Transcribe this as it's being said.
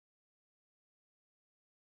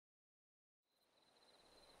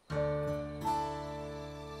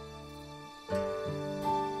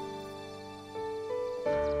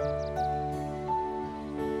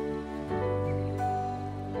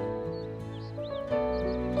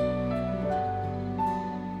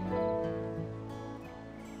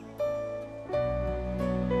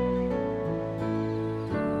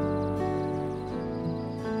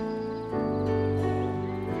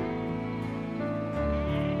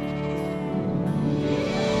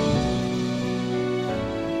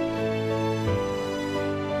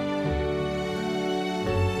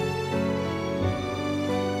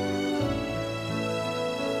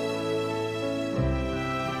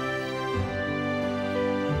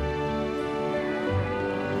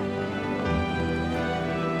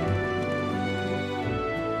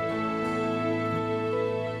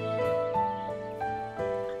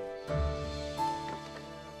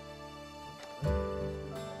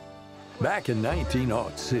Back in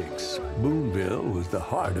 1906, Boonville was the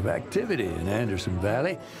heart of activity in Anderson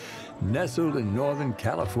Valley, nestled in Northern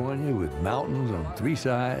California with mountains on three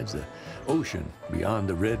sides, the ocean beyond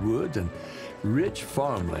the redwoods, and rich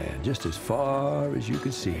farmland just as far as you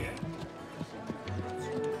could see.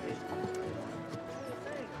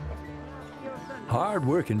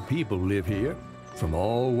 Hard-working people live here from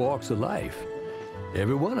all walks of life.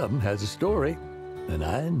 Every one of them has a story, and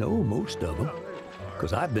I know most of them,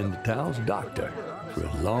 because I've been the town's doctor for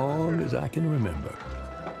as long as I can remember.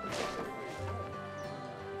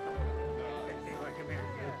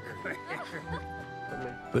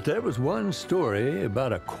 But there was one story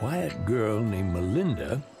about a quiet girl named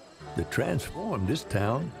Melinda that transformed this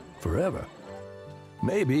town forever.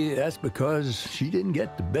 Maybe that's because she didn't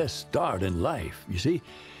get the best start in life. You see,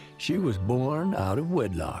 she was born out of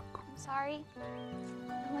wedlock. Sorry,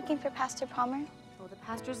 I'm looking for Pastor Palmer. Oh, the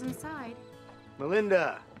pastor's inside.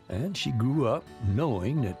 Melinda! And she grew up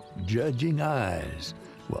knowing that judging eyes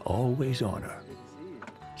were always on her.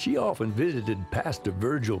 She often visited Pastor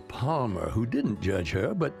Virgil Palmer, who didn't judge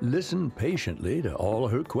her, but listened patiently to all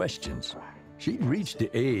her questions. She'd reached the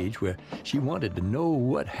age where she wanted to know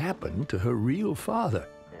what happened to her real father,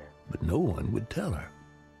 but no one would tell her.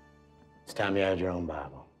 It's time you had your own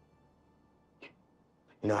Bible.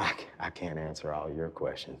 You know, I can't answer all your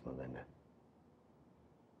questions, Melinda.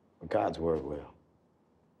 But God's word will.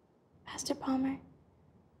 Pastor Palmer,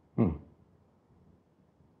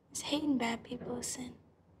 is hating bad people a sin?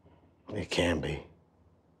 It can be.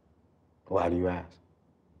 Why do you ask?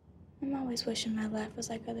 I'm always wishing my life was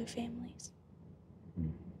like other families.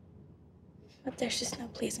 But there's just no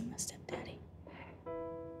pleasing my stepdaddy.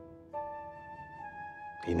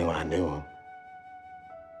 You know, I knew him.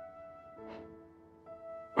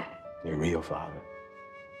 Your real father.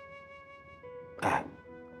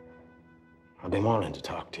 I've been wanting to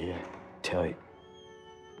talk to you, tell you.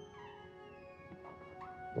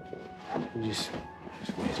 Just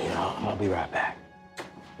wait here. I'll be right back.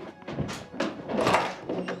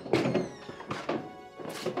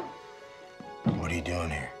 What are you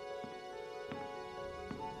doing here?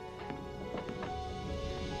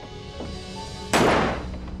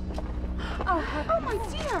 Oh my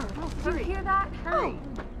dear! Do you hear that? Hurry.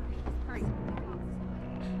 Hurry.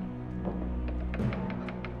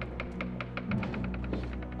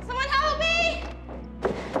 Someone help me!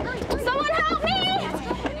 Someone help me!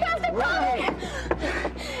 Pastor Palmer!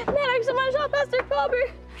 Maddox, someone help Pastor Palmer!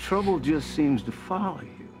 Trouble just seems to follow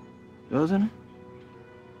you, doesn't it?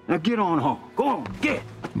 Now get on home. Go on, get!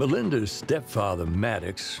 Melinda's stepfather,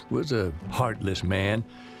 Maddox, was a heartless man.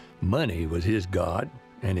 Money was his god,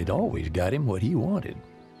 and it always got him what he wanted.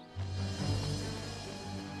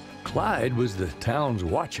 Clyde was the town's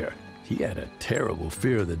watcher. He had a terrible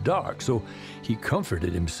fear of the dark, so he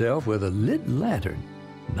comforted himself with a lit lantern,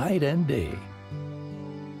 night and day.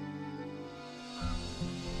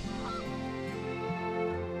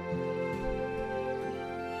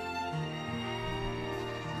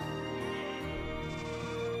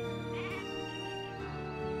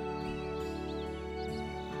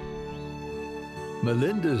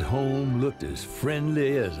 Melinda's home looked as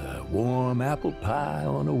friendly as a warm apple pie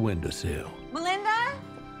on a windowsill. Melinda?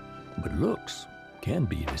 But looks can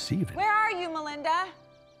be deceiving. Where are you, Melinda?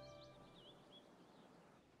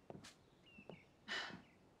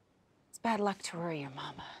 It's bad luck to worry your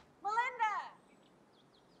mama. Melinda!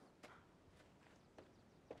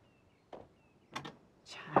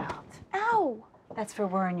 Child. Ow! That's for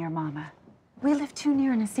worrying your mama. We live too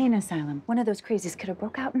near an insane asylum. One of those crazies could have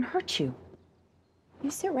broke out and hurt you. You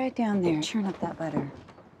sit right down there and churn up that letter.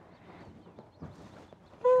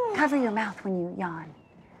 Cover your mouth when you yawn.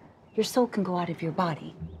 Your soul can go out of your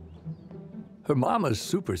body. Her mama's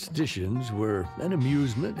superstitions were an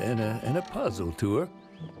amusement and a puzzle to her.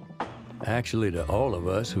 Actually, to all of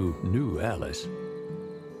us who knew Alice.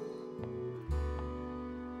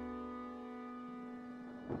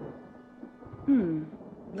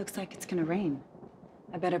 Looks like it's gonna rain.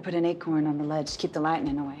 I better put an acorn on the ledge to keep the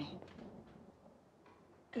lightning away.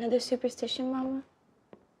 Another superstition, Mama?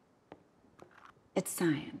 It's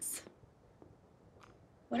science.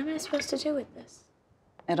 What am I supposed to do with this?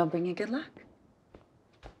 It'll bring you good luck.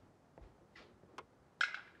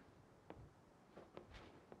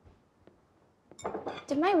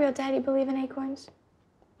 Did my real daddy believe in acorns?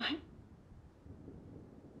 What?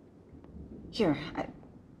 Here, why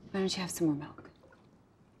don't you have some more milk?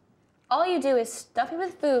 All you do is stuff me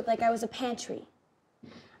with food like I was a pantry.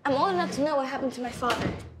 I'm old enough to know what happened to my father.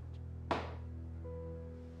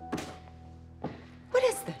 What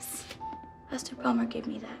is this? Pastor Palmer gave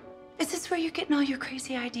me that. Is this where you're getting all your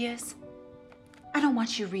crazy ideas? I don't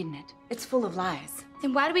want you reading it. It's full of lies.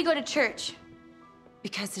 Then why do we go to church?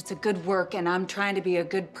 Because it's a good work, and I'm trying to be a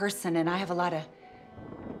good person, and I have a lot of...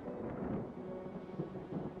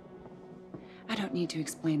 I don't need to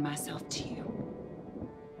explain myself to you.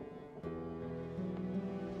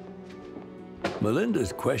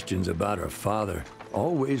 Melinda's questions about her father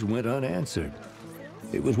always went unanswered.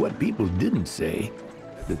 It was what people didn't say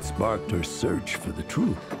that sparked her search for the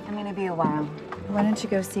truth. I'm gonna be a while. Why don't you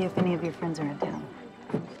go see if any of your friends are in town?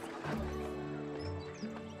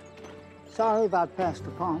 Sorry about Pastor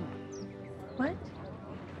Palmer. What?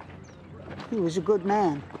 He was a good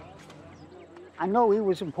man. I know he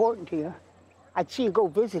was important to you. I'd see you go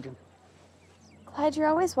visit him. Clyde, you're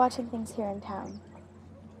always watching things here in town.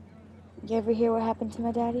 You ever hear what happened to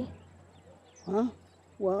my daddy? Huh?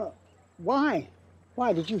 Well, why?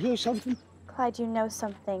 Why? Did you hear something? Clyde, you know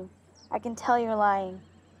something. I can tell you're lying.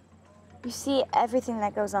 You see everything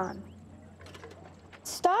that goes on.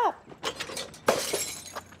 Stop!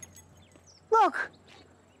 Look!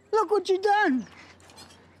 Look what you done!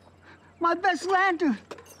 My best lantern.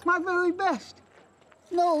 My very best.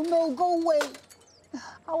 No, go away.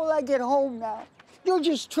 How will I get home now? You're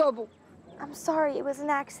just trouble. I'm sorry, it was an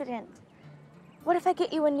accident. What if I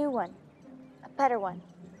get you a new one? A better one?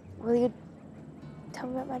 Will you tell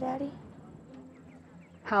me about my daddy?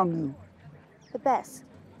 How new? The best.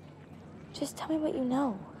 Just tell me what you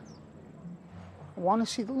know. I want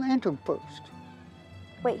to see the lantern first.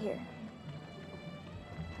 Wait here.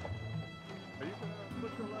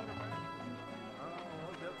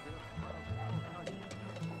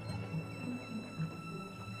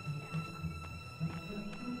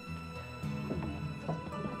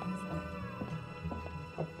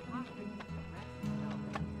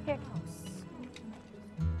 Here.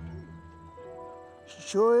 She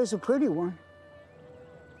sure is a pretty one.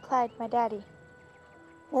 Clyde, my daddy.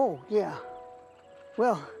 Oh, yeah.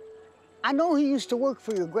 Well, I know he used to work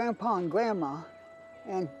for your grandpa and grandma,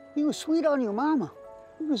 and he was sweet on your mama.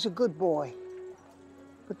 He was a good boy.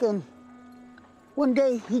 But then, one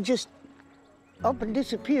day, he just up and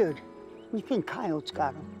disappeared. We think coyotes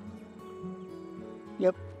got him.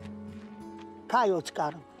 Yep, coyotes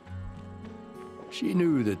got him. She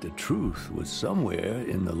knew that the truth was somewhere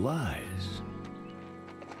in the lies.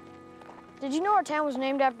 Did you know our town was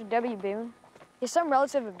named after W. Boone? He's some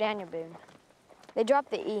relative of Daniel Boone. They dropped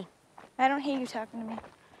the E. I don't hear you talking to me.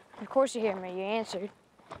 Of course you hear me, you answered.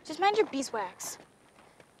 Just mind your beeswax.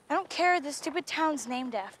 I don't care what this stupid town's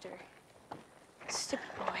named after. Stupid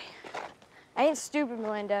boy. I ain't stupid,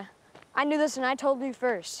 Melinda. I knew this and I told you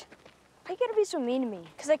first. Why you gotta be so mean to me?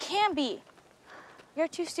 Because I can be. You're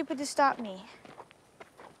too stupid to stop me.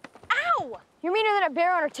 Ow! You're meaner than a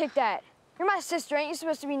bear on her Tic Tac. You're my sister, ain't you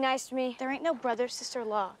supposed to be nice to me? There ain't no brother,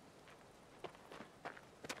 sister-in-law.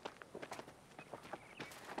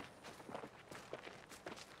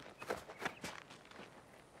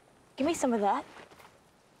 Give me some of that.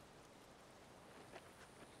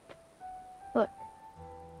 Look,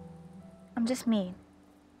 I'm just mean.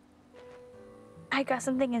 I got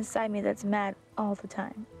something inside me that's mad all the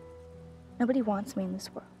time. Nobody wants me in this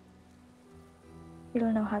world. You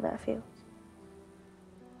don't know how that feels.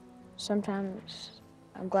 Sometimes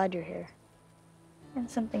I'm glad you're here. And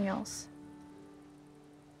something else.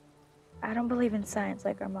 I don't believe in science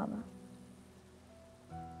like our mama.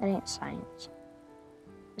 That ain't science.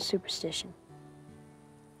 It's superstition.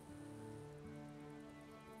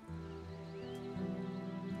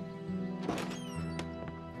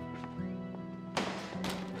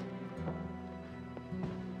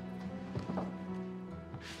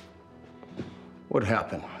 What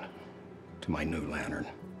happened to my new lantern?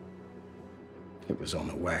 It was on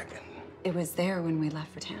the wagon. It was there when we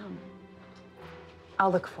left for town.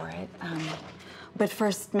 I'll look for it. But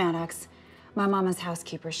first, Maddox, my mama's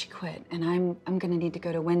housekeeper, she quit, and I'm gonna need to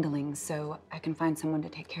go to Wendling so I can find someone to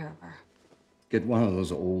take care of her. Get one of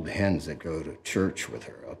those old hens that go to church with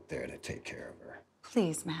her up there to take care of her.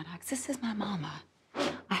 Please, Maddox, this is my mama.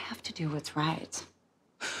 I have to do what's right.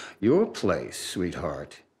 Your place,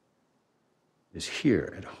 sweetheart, is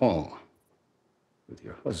here at home with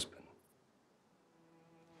your husband.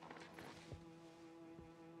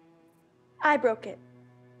 I broke it.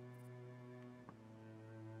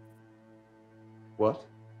 What?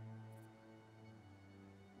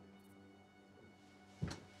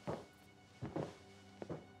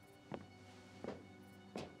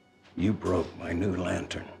 You broke my new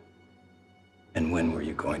lantern. And when were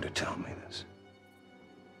you going to tell me this?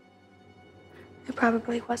 It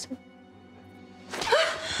probably wasn't.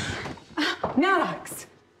 Maddox!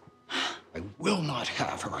 I will not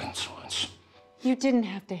have her insolence. You didn't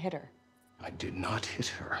have to hit her. I did not hit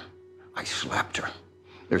her. I slapped her.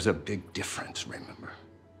 There's a big difference, remember?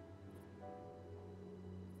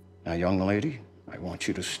 Now, young lady, I want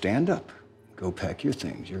you to stand up. Go pack your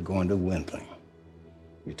things. You're going to Windling.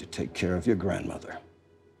 You're to take care of your grandmother.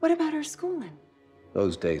 What about her schooling?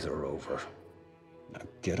 Those days are over. Now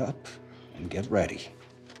get up and get ready.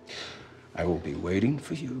 I will be waiting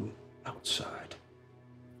for you outside.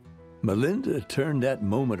 Melinda turned that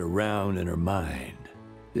moment around in her mind.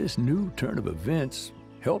 This new turn of events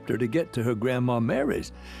helped her to get to her Grandma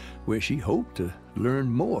Mary's, where she hoped to learn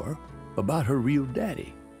more about her real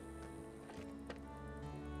daddy.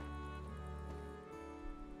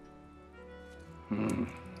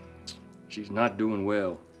 She's not doing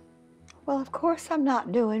well. Well, of course I'm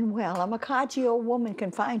not doing well. A Makachi old woman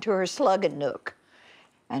confined to her slugging nook.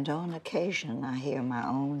 And on occasion, I hear my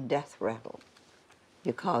own death rattle.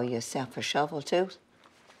 You call yourself a shovel tooth?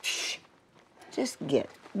 Shh. Just get.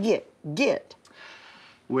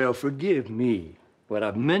 Well, forgive me. What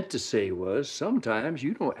I meant to say was sometimes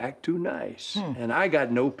you don't act too nice. And I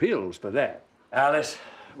got no pills for that. Alice,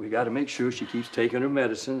 we got to make sure she keeps taking her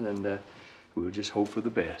medicine, and we'll just hope for the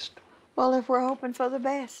best. Well, if we're hoping for the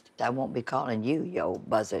best, I won't be calling you, you old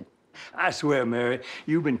buzzard. I swear, Mary,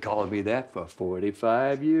 you've been calling me that for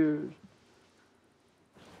 45 years.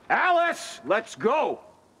 Alice, let's go!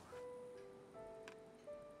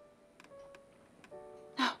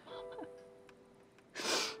 No, Mama.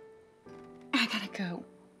 I gotta go.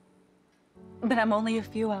 But I'm only a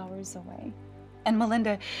few hours away. And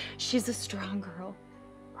Melinda, she's a strong girl.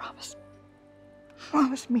 Promise.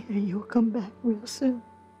 Promise me that you'll come back real soon.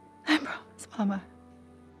 I promise, Mama.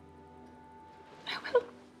 I will.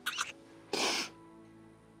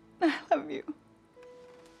 I love you.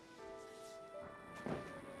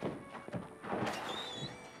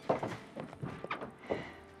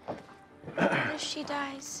 What if she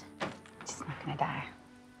dies? She's not gonna die.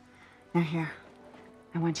 Now here,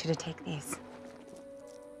 I want you to take these.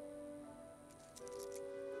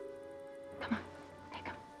 Come on, take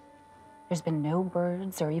them. There's been no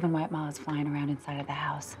birds or even white moths flying around inside of the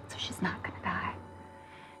house, so she's not gonna die.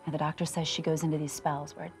 And the doctor says she goes into these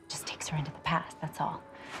spells where it just takes her into the past, that's all.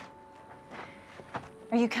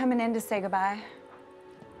 Are you coming in to say goodbye?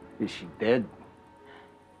 Is she dead?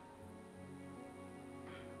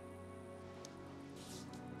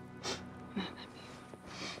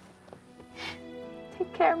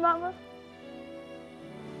 Take care, Mama.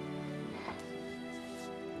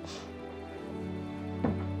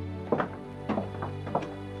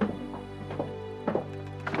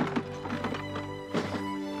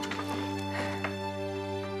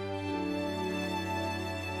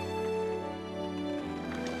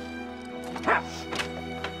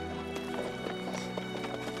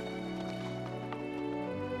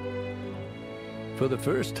 For the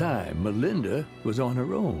first time, Melinda was on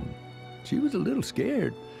her own. She was a little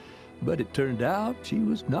scared, but it turned out she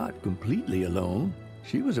was not completely alone.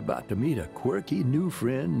 She was about to meet a quirky new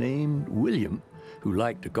friend named William, who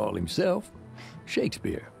liked to call himself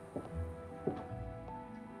Shakespeare.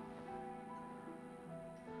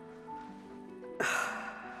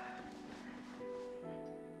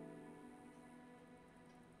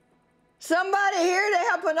 Somebody here to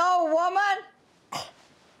help an old woman?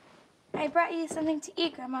 I brought you something to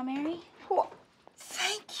eat, Grandma Mary. Well,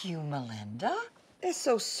 thank you, Melinda. That's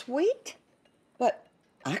so sweet. But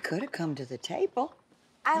I could have come to the table.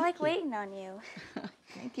 I like waiting on you.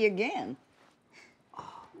 Thank you again.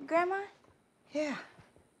 Grandma, Yeah.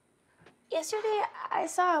 yesterday I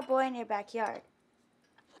saw a boy in your backyard.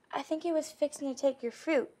 I think he was fixing to take your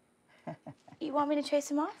fruit. You want me to chase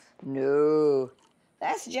him off? No,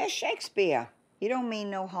 that's just Shakespeare. He don't mean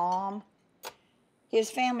no harm. His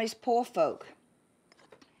family's poor folk.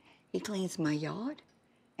 He cleans my yard,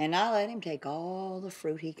 and I let him take all the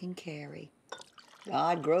fruit he can carry.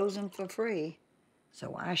 God grows them for free,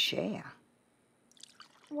 so I share.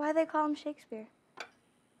 Why they call him Shakespeare?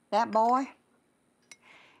 That boy,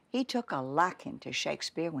 he took a liking to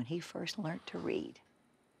Shakespeare when he first learned to read.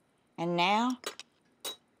 And now,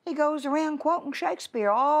 he goes around quoting Shakespeare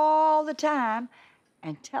all the time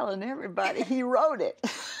and telling everybody he wrote it.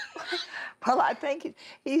 Well, I think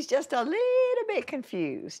he's just a little bit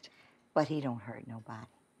confused. But he don't hurt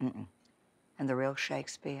nobody. And the real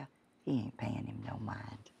Shakespeare, he ain't paying him no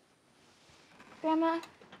mind. Grandma,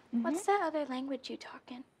 what's that other language you talk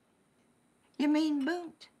in? You mean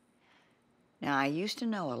Boone? Now, I used to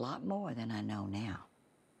know a lot more than I know now.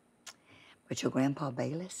 But your Grandpa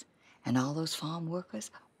Bayless and all those farm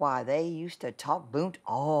workers, why, they used to talk Boone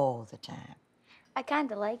all the time. I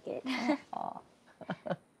kind of like it.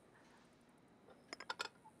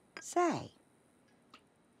 Say,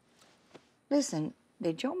 listen,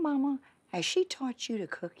 did your mama, has she taught you to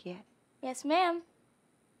cook yet? Yes, ma'am.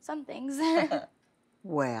 Some things.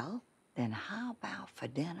 Well, then how about for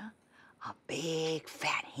dinner, a big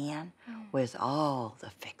fat hen with all the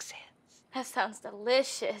fix-ins? That sounds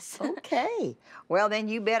delicious. Okay. Well, then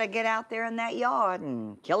you better get out there in that yard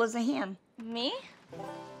and kill us a hen. Me?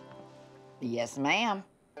 Yes, ma'am.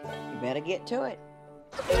 You better get to it.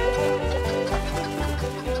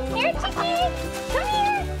 Here, Chicky! Come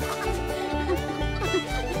here!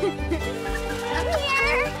 Come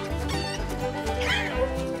here!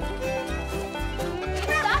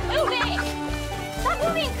 Stop moving! Stop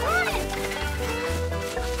moving! Come on!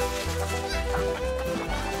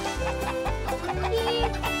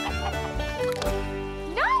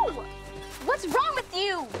 No! What's wrong with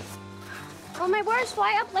you? Well, my words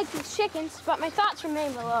fly up like these chickens, but my thoughts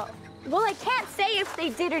remain below. Well, I can't say if they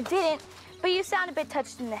did or didn't, but you sound a bit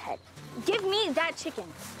touched in the head. Give me that chicken.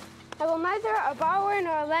 I will neither a borrower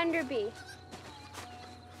nor a lender be.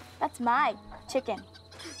 That's my chicken.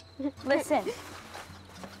 Listen,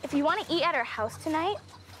 if you want to eat at our house tonight,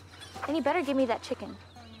 then you better give me that chicken.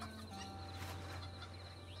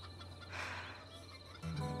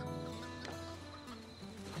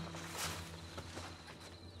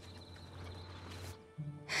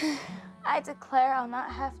 I declare I'll not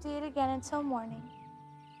have to eat again until morning.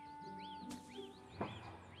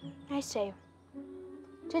 I say,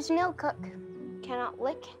 'tis no cook cannot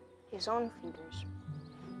lick his own fingers.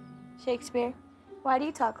 Shakespeare, why do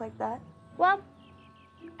you talk like that? Well,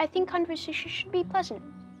 I think conversation should be pleasant,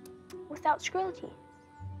 without scurrility,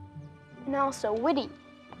 and also witty,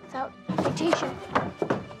 without irritation.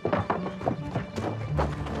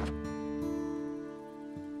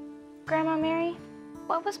 Grandma Mary,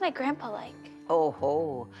 what was my grandpa like? Oh,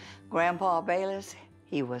 ho. Grandpa Bayless,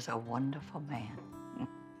 he was a wonderful man.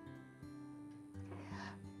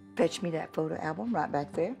 Fetch me that photo album right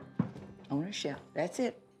back there on the shelf. That's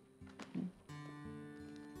it.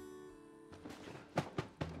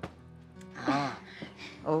 Ah,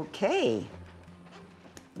 okay.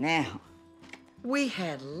 Now, we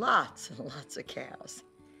had lots and lots of cows.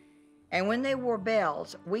 And when they wore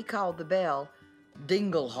bells, we called the bell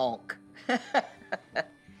dingle honk.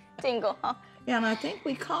 Dingle honk. Yeah, and I think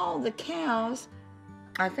we call the cows,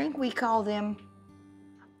 we call them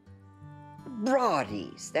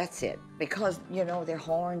broadies. That's it. Because, you know, their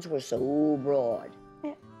horns were so broad.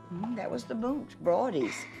 Yeah. That was the Boones,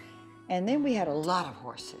 broadies. And then we had a lot of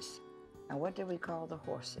horses. Now, what do we call the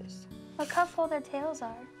horses? Look how full their tails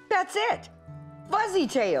are. That's it. Fuzzy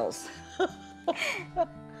tails.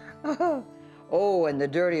 Oh, and the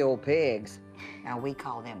dirty old pigs. Now, we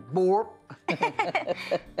call them borp.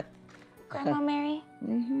 Grandma Mary,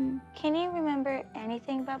 can you remember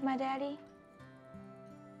anything about my daddy?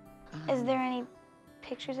 Is there any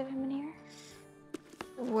pictures of him in here?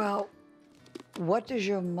 Well, what does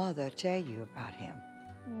your mother tell you about him?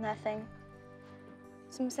 Nothing.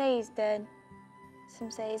 Some say he's dead. Some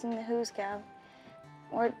say he's in the hoosgow.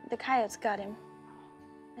 Or the coyotes got him.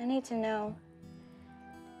 I need to know.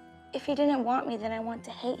 If he didn't want me, then I want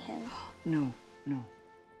to hate him. No, no.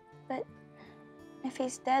 But if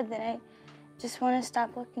he's dead, then I just want to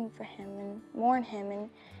stop looking for him and mourn him and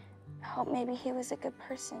hope maybe he was a good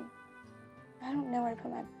person. I don't know where to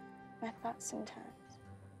put my thoughts sometimes.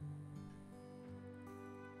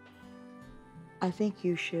 I think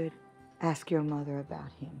you should ask your mother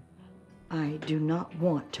about him. I do not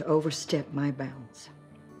want to overstep my bounds.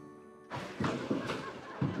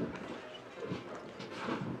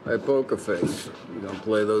 Hey, Poker Face, you gonna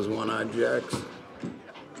play those one-eyed jacks?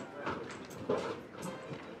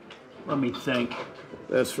 Let me think.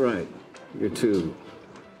 That's right. You're too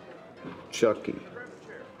Chucky.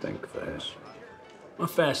 Think fast. My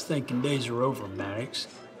fast thinking days are over, Maddox.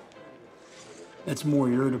 That's more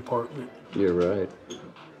your department. You're right.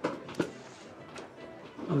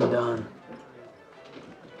 I'm done.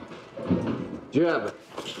 Jab,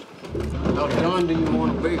 how done do you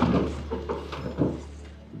want to be? You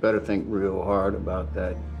better think real hard about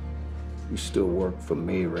that. You still work for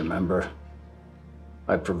me, remember?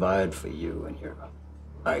 I provide for you and your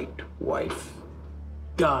right wife.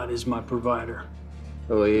 God is my provider.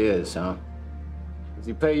 Oh, he is, huh? Does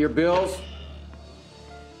he pay your bills?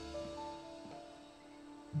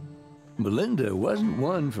 Melinda wasn't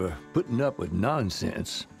one for putting up with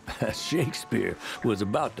nonsense, as Shakespeare was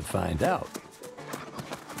about to find out.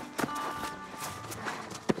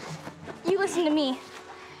 You listen to me.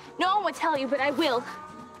 No one would tell you, but I will.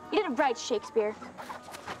 You did it right, Shakespeare.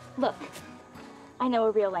 Look, I know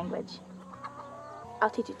a real language. I'll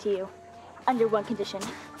teach it to you, under one condition.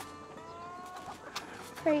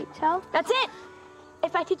 Great, tell. That's it!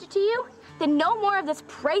 If I teach it to you, Then no more of this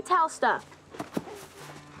pray tell stuff.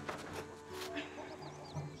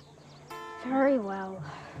 Very well.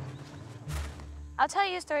 I'll tell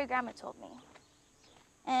you a story Grandma told me.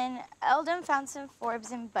 And Eldon found some Forbes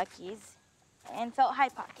and Bucky's and felt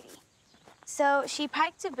high-pockety. So she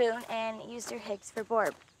piked to Boone and used her Hicks for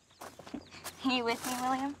Borb. You with me,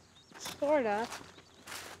 William? Sorta.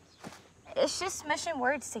 It's just smushing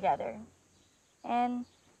words together. And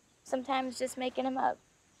sometimes just making them up.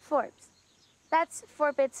 Forbes. That's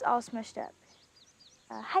 4 bits all smushed up.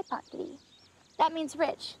 High-pockety. That means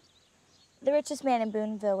rich. The richest man in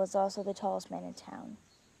Boonville was also the tallest man in town,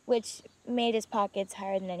 which made his pockets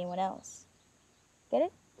higher than anyone else. Get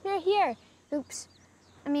it? Here, here. Oops.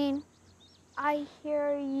 I mean, I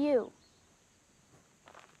hear you.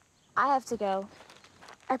 I have to go.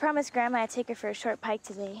 I promised Grandma I'd take her for a short pike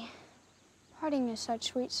today. Parting is such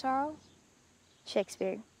sweet sorrow.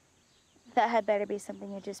 Shakespeare. That had better be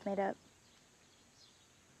something you just made up.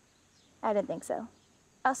 I didn't think so.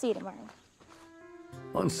 I'll see you tomorrow.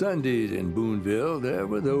 On Sundays in Boonville, there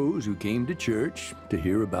were those who came to church to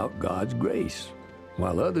hear about God's grace,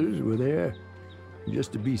 while others were there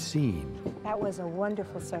just to be seen. That was a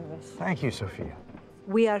wonderful service. Thank you, Sophia.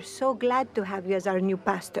 We are so glad to have you as our new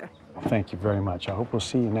pastor. Well, thank you very much. I hope we'll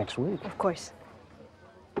see you next week. Of course.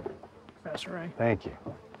 Pastor Ray. Thank you.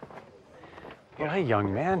 Yeah,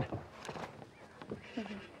 young man.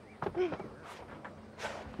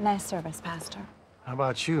 Nice service, Pastor. How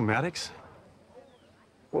about you, Maddox?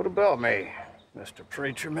 What about me, Mr.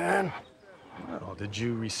 Preacher Man? Well, did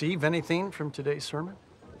you receive anything from today's sermon?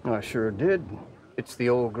 I sure did. It's the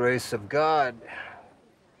old grace of God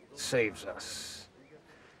that saves us.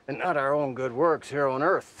 And not our own good works here on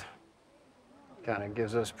earth. Kind of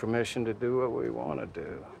gives us permission to do what we want to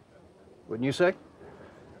do. Wouldn't you say?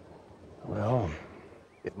 Well,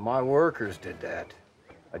 if my workers did that,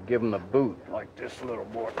 I'd give them the boot like this little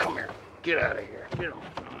boy. Come here. Get out of here. Get him.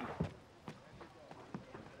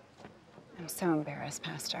 I'm so embarrassed,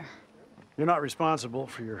 Pastor. you're not responsible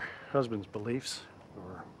for your husband's beliefs,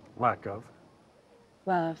 or lack of.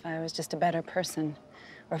 Well, if I was just a better person,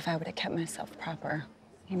 or if I would have kept myself proper,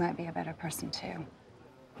 he might be a better person too.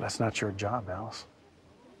 That's not your job, Alice.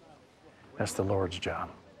 That's the Lord's job.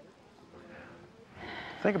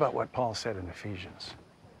 Think about what Paul said in Ephesians.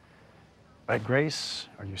 By grace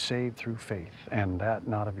are you saved through faith, and that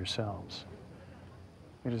not of yourselves.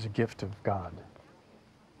 It is a gift of God,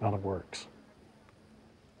 not of works.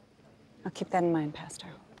 I'll keep that in mind, Pastor.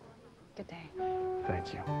 Good day.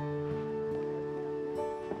 Thank you.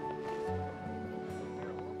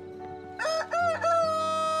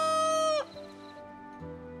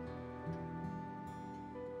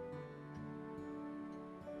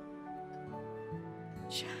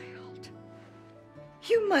 Child,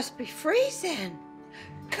 you must be freezing.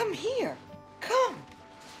 Come here. Come.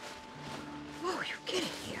 Oh, you're getting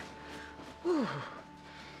here. Ooh.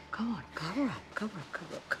 Come on, cover up, cover up,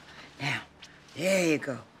 cover up. Now, there you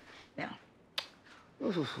go. Now.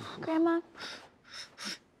 Ooh. Grandma,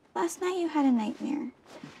 last night you had a nightmare.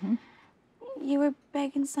 Mm-hmm. You were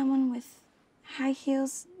begging someone with high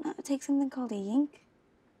heels not to take something called a yink.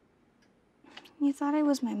 You thought I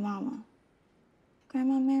was my mama.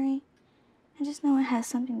 Grandma Mary, I just know it has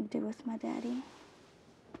something to do with my daddy.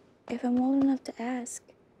 If I'm old enough to ask,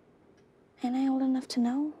 ain't I old enough to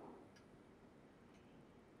know?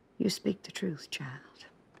 You speak the truth, child.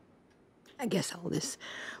 I guess all this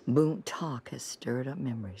Boone talk has stirred up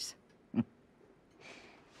memories.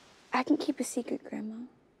 I can keep a secret, Grandma,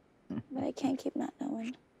 but I can't keep not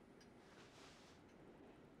knowing.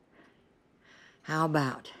 How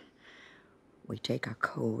about we take our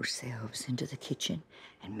cold selves into the kitchen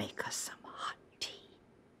and make us some hot tea?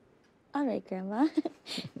 All right, Grandma.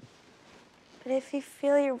 But if you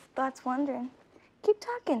feel your thoughts wandering, keep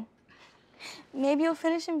talking. Maybe you'll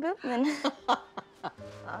finish in Booneville.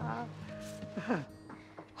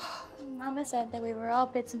 Mama said that we were all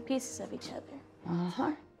bits and pieces of each other.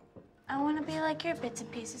 Uh-huh. I want to be like your bits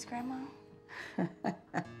and pieces, Grandma.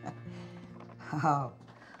 Oh,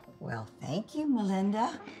 well, thank you,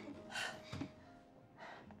 Melinda.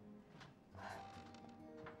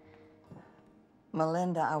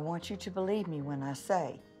 Melinda, I want you to believe me when I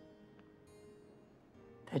say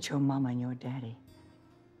that your mama and your daddy,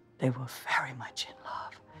 they were very much in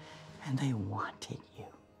love, and they wanted you.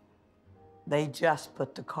 They just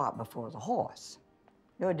put the cart before the horse.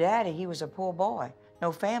 Your daddy, he was a poor boy,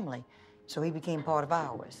 no family, so he became part of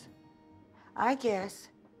ours. I guess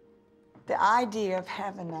the idea of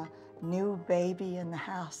having a new baby in the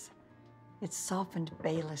house, it softened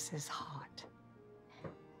Bayless's heart.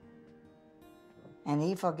 And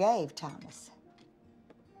he forgave Thomas.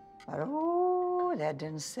 But oh, that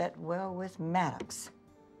didn't set well with Maddox.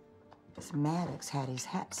 Because Maddox had his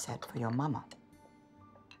hat set for your mama.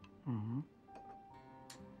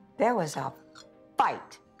 There was a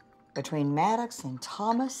fight between Maddox and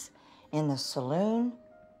Thomas in the saloon.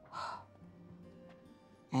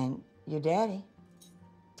 And your daddy,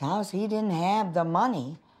 Thomas, he didn't have the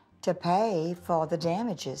money to pay for the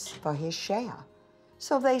damages for his share.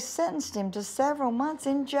 So they sentenced him to several months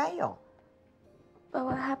in jail. But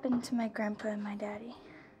what happened to my grandpa and my daddy?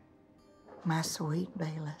 My sweet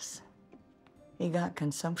Bayless. He got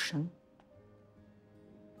consumption.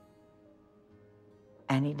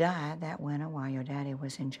 And he died that winter while your daddy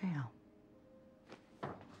was in jail.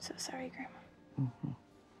 So sorry, Grandma.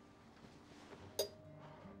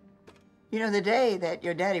 You know, the day that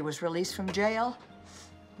your daddy was released from jail,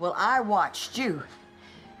 well, I watched you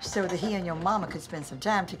so that he and your mama could spend some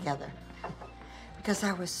time together. Because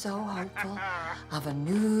I was so hopeful of a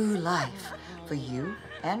new life for you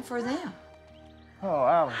and for them. Oh,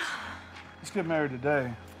 Alice, let's get married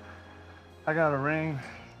today. I got a ring.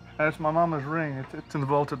 That's my mama's ring. It's in the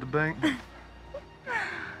vault at the bank. If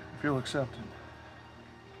you'll accept it.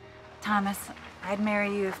 Thomas, I'd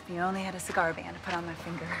marry you if you only had a cigar band to put on my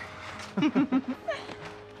finger.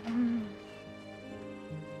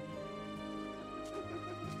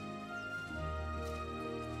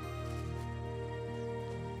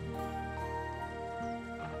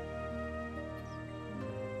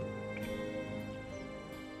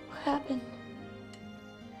 What happened?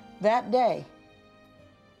 That day,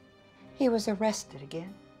 he was arrested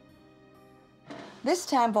again. This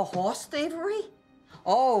time for horse thievery?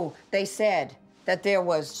 Oh, they said that there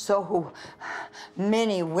was so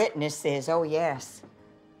many witnesses. Oh, yes.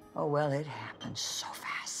 Oh, well, it happened so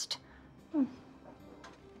fast. I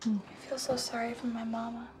feel so sorry for my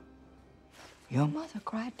mama. Your mother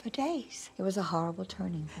cried for days. It was a horrible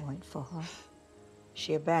turning point for her.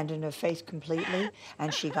 She abandoned her faith completely,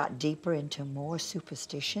 and she got deeper into more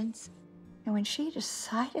superstitions. And when she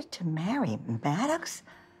decided to marry Maddox,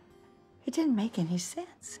 it didn't make any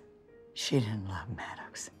sense. She didn't love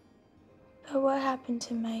Maddox. But what happened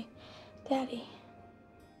to my daddy?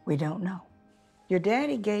 We don't know. Your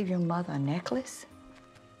daddy gave your mother a necklace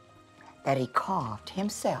that he carved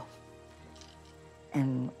himself.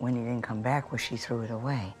 And when he didn't come back, well, she threw it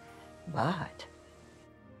away. But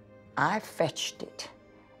I fetched it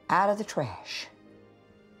out of the trash.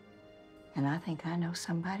 And I think I know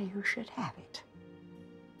somebody who should have it.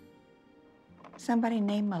 Somebody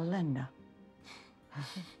named Melinda.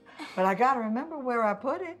 But I gotta remember where I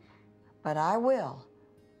put it. But I will.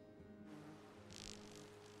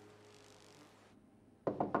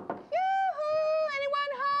 Yoo-hoo!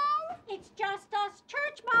 Anyone home? It's just us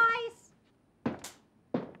church mice.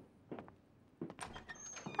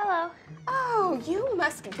 Hello. Oh, you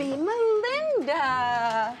must be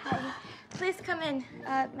Melinda. Hi. Please come in.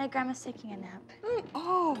 My grandma's taking a nap.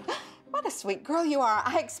 Oh, what a sweet girl you are.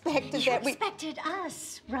 I expected You that we... expected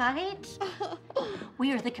us, right?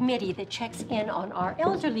 We are the committee that checks in on our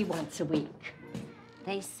elderly once a week.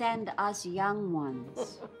 They send us young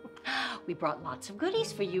ones. We brought lots of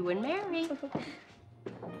goodies for you and Mary.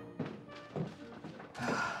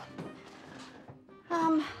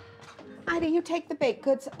 Ida, you take the baked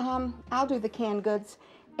goods. I'll do the canned goods.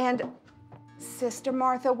 And Sister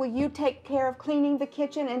Martha, will you take care of cleaning the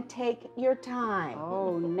kitchen and take your time?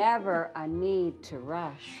 Oh, never a need to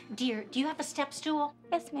rush. Dear, do you have a step stool?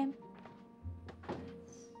 Yes, ma'am.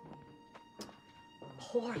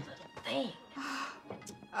 Poor little thing.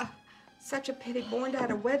 Such a pity, born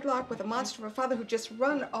out of wedlock with a monster of a father who just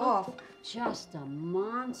run off. Just a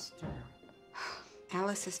monster.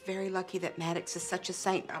 Alice is very lucky that Maddox is such a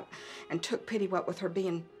saint and took pity what with her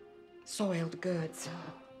being soiled goods.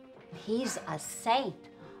 He's a saint,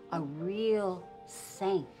 a real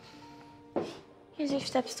saint. Here's your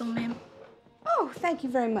step stool, ma'am. Oh, thank you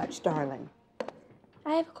very much, darling.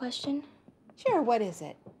 I have a question. Sure, what is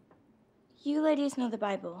it? You ladies know the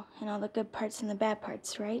Bible and all the good parts and the bad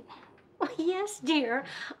parts, right? Yes, dear.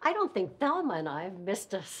 I don't think Thelma and I have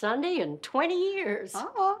missed a Sunday in 20 years.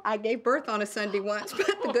 Oh, I gave birth on a Sunday once, but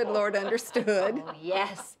the good Lord understood. Oh,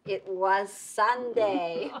 yes, it was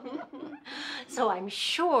Sunday. So I'm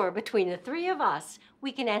sure between the three of us,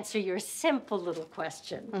 we can answer your simple little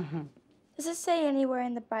question. Does it say anywhere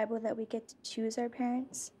in the Bible that we get to choose our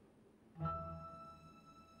parents?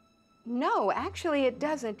 No, actually it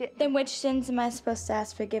doesn't. Then which sins am I supposed to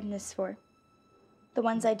ask forgiveness for? The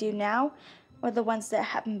ones I do now, or the ones that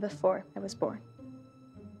happened before I was born?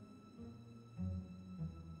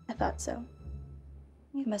 I thought so.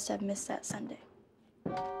 You must have missed that Sunday.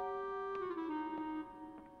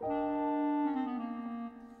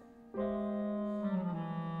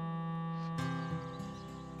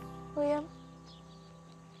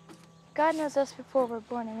 God knows us before we're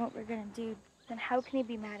born and what we're gonna do, then how can he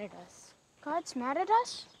be mad at us? God's mad at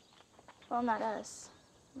us? Well, not us.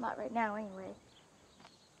 Not right now, anyway.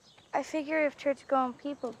 I figure if church-going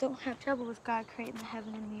people don't have trouble with God creating the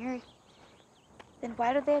heaven and the earth, then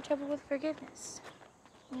why do they have trouble with forgiveness?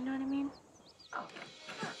 You know what I mean?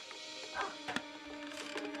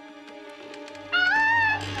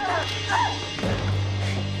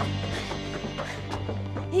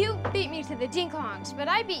 You beat me to the ding-dongs, but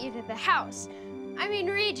I beat you to the house. I mean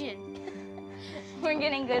region. We're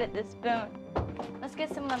getting good at this, Boone. Let's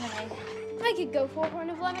get some lemonade. I could go for a horn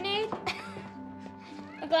of lemonade.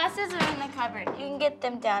 The glasses are in the cupboard. You can get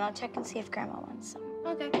them down. I'll check and see if Grandma wants some.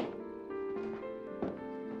 Okay.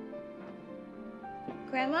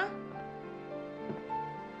 Grandma?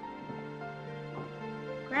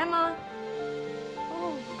 Grandma?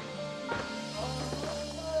 Oh.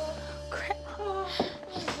 Grandma.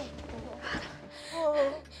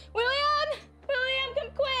 Oh. William! William,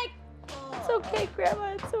 come quick! It's okay,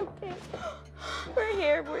 Grandma. It's okay. We're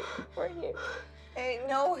here. We're here. Ain't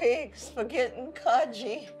no Hicks for getting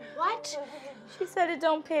cudgy. What? She said it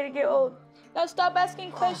don't pay to get old. Now stop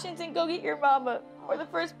asking questions and go get your mama or the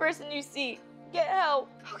first person you see. Get help.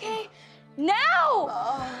 Okay?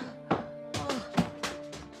 Now!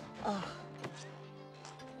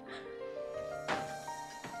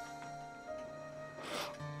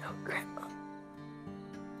 No, Grandma.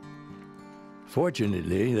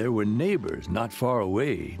 Fortunately, there were neighbors not far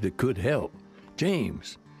away that could help.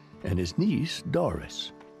 James and his niece,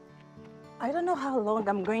 Doris. I don't know how long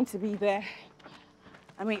I'm going to be there.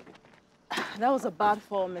 I mean, that was a bad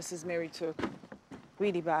fall Mrs. Mary took.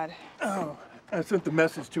 Really bad. Oh, I sent the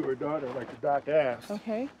message to her daughter like the doc asked.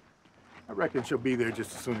 Okay. I reckon she'll be there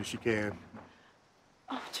just as soon as she can.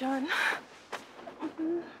 Oh, John.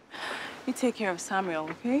 You take care of Samuel,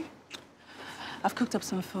 okay? I've cooked up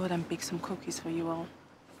some food and baked some cookies for you all.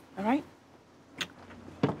 All right?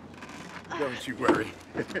 Don't you worry.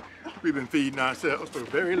 We've been feeding ourselves for a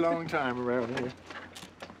very long time around here.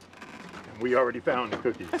 And we already found the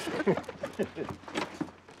cookies.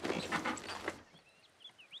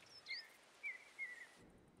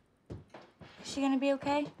 Is she gonna be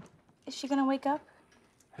okay? Is she gonna wake up?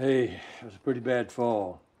 Hey, it was a pretty bad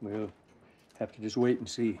fall. We'll have to just wait and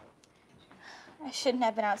see. I shouldn't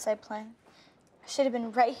have been outside playing. I should have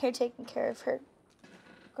been right here taking care of her.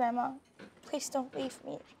 Grandma, please don't leave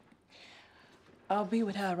me. I'll be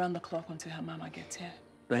with her around the clock until her mama gets here.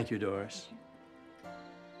 Thank you, Doris.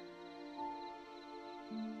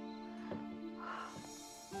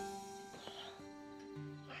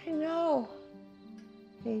 I know.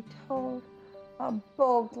 He told a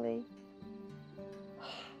Bogley.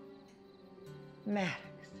 Maddox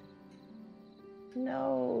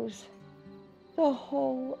knows the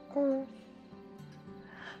whole earth.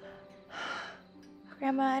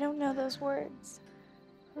 Grandma, I don't know those words.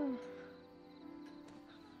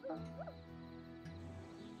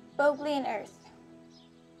 Bogley and Earth.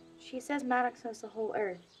 She says Maddox knows the whole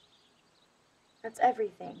Earth. That's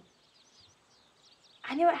everything.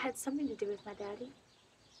 I knew it had something to do with my daddy.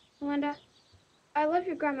 Melinda, I love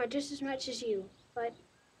your grandma just as much as you, but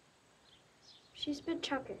she's a bit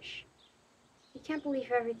chuckish. You can't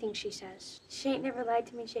believe everything she says. She ain't never lied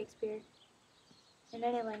to me, Shakespeare. In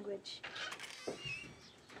any language.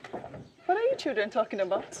 What are you children talking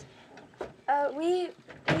about? We're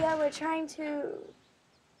trying to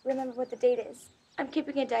remember what the date is. I'm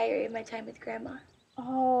keeping a diary of my time with Grandma.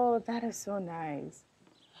 Oh, that is so nice.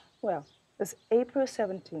 Well, it's April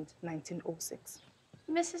 17th, 1906.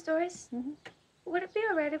 Mrs. Doris, would it be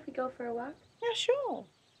all right if we go for a walk? Yeah, sure.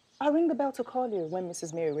 I'll ring the bell to call you when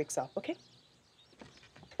Mrs. Mary wakes up, okay?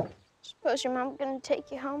 Suppose your mom's gonna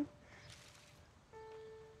take you home?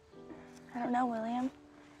 I don't know, William.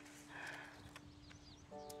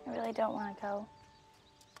 I really don't want to go.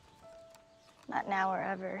 Not now or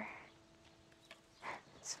ever.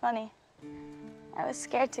 It's funny. I was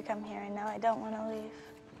scared to come here, and now I don't want to leave.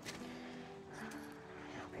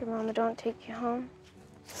 Hope your mama don't take you home.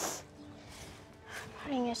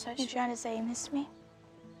 Putting you such... You trying to say you missed me?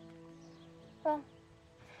 Well,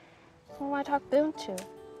 who do I talk Boone to?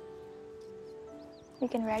 We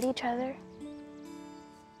can ride each other.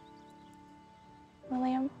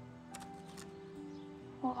 William,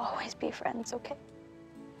 we'll always be friends, okay?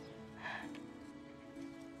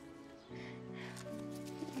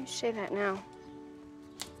 You say that now.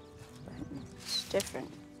 It's different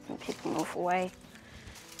when people move away.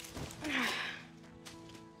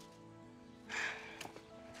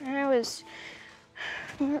 I was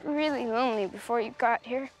really lonely before you got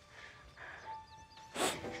here.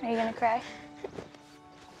 Are you gonna cry?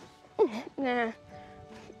 Nah.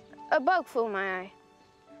 A bug flew in my eye.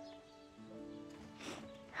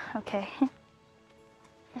 Okay.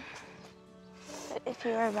 But if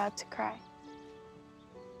you were about to cry,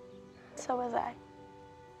 so was I.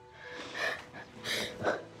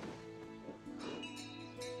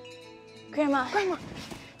 Grandma. Grandma.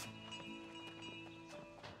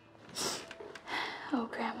 Oh,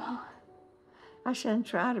 Grandma. I shouldn't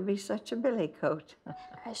try to be such a billycoat.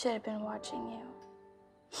 I should have been watching you.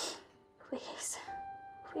 Please,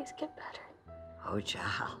 please get better. Oh,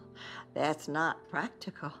 child, that's not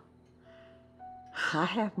practical. I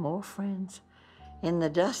have more friends in the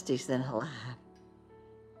Dusties than alive.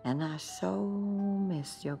 And I so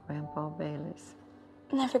miss your Grandpa Bayless.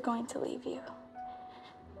 I'm never going to leave you.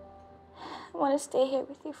 I want to stay here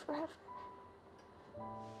with you forever.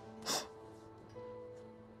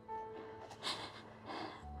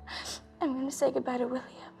 I'm going to say goodbye to William.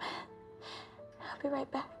 I'll be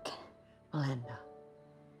right back. Melinda,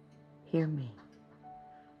 hear me.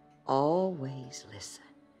 Always listen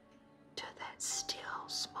to that still,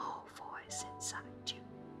 small voice inside you.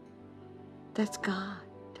 That's God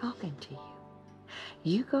talking to you.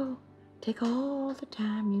 You go take all the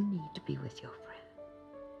time you need to be with your friend.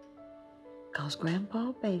 'Cause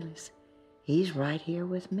Grandpa Bayless, he's right here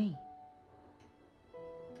with me.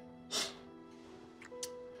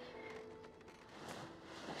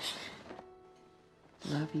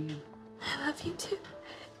 Love you. I love you too.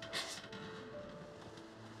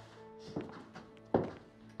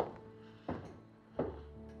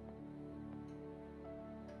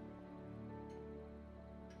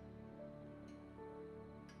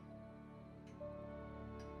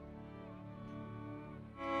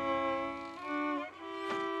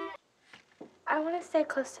 I want to stay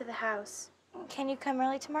close to the house. Can you come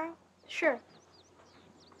early tomorrow? Sure.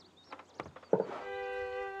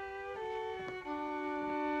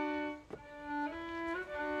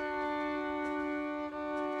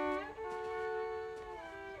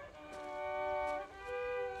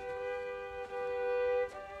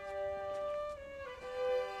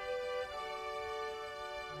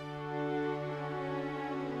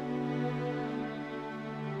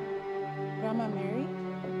 Grandma Mary,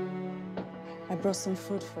 I brought some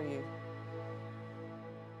food for you.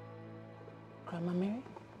 Grandma Mary?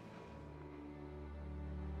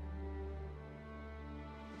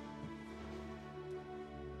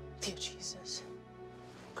 Dear Jesus.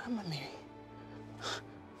 Grandma Mary.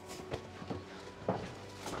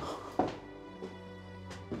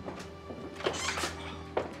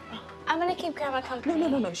 I'm gonna keep Grandma company.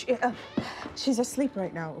 No. She's asleep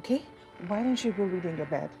right now, okay? Why don't you go read in your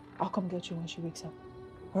bed? I'll come get you when she wakes up.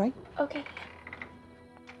 All right? Okay.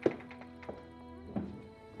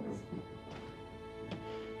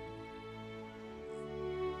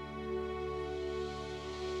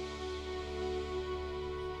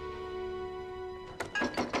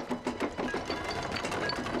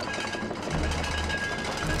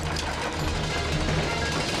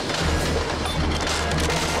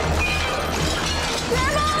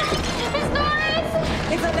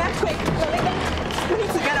 It's a that quick. Melinda, we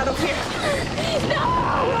need to get out of here. No!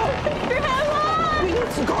 Grandma! We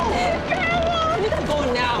need to go. Grandma! We need to go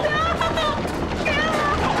now. No! Grandma!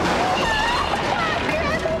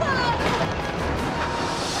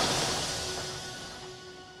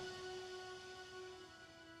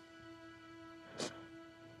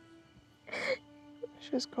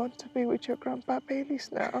 She's going to be with your Grandpa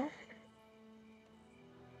Bayless now.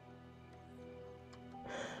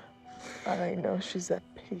 I know she's at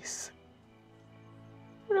peace.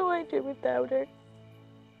 What do I do without her?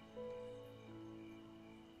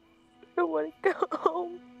 I don't want to go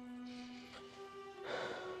home.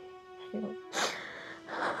 You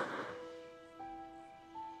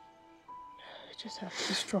just have to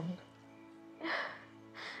be strong.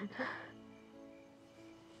 Okay?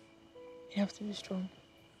 You have to be strong.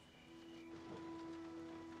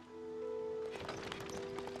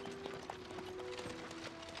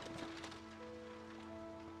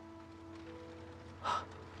 Oh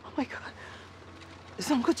my God.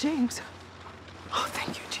 It's Uncle James. Oh,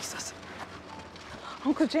 thank you, Jesus.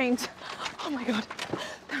 Uncle James. Oh my God.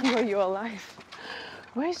 Thank God you're alive.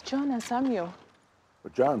 Where's John and Samuel?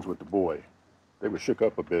 But John's with the boy. They were shook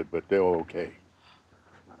up a bit, but they're okay.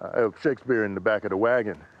 I have Shakespeare in the back of the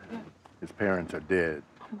wagon. Yeah. His parents are dead.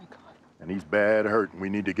 Oh my God. And he's bad hurt, and we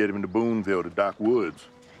need to get him to Boonville to Doc Woods.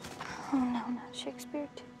 Oh no, not Shakespeare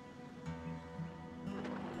too.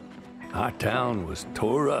 Our town was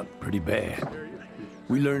tore up pretty bad.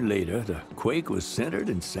 We learned later the quake was centered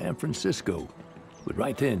in San Francisco. But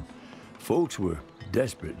right then, folks were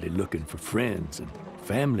desperately looking for friends and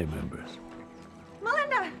family members.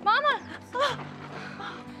 Melinda! Mama!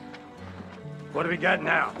 What do we got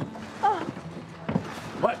now? Oh.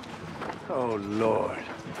 What? Oh, Lord.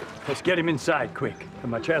 Let's get him inside, quick.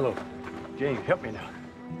 And Marcello, James, help me now.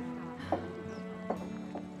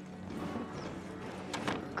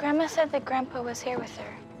 Grandma said that Grandpa was here with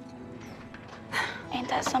her. Ain't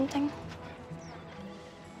that something?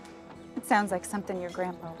 It sounds like something your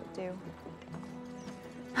grandpa would do.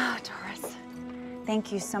 Oh, Doris,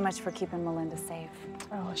 thank you so much for keeping Melinda safe.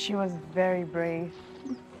 Oh, she was very brave.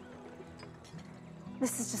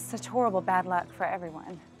 This is just such horrible bad luck for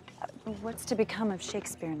everyone. What's to become of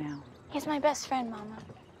Shakespeare now? He's my best friend, Mama.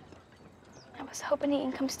 I was hoping he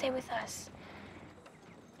can come stay with us.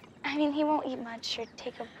 I mean, he won't eat much or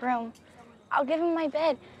take up room. I'll give him my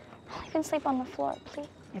bed. He can sleep on the floor, please.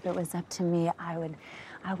 If it was up to me, I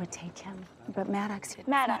would take him. But Maddox...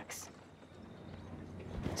 Maddox.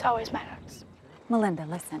 It's always Maddox. Melinda,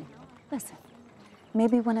 listen.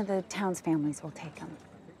 Maybe one of the town's families will take him.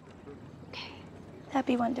 That'd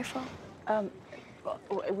be wonderful.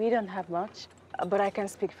 We don't have much, but I can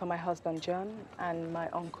speak for my husband, John, and my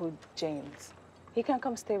uncle, James. He can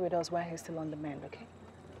come stay with us while he's still on the mend, okay?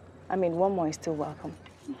 I mean, one more is still welcome.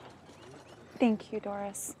 Thank you,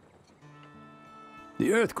 Doris.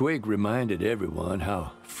 The earthquake reminded everyone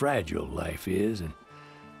how fragile life is and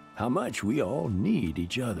how much we all need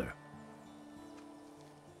each other.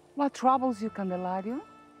 What troubles you, Candelario?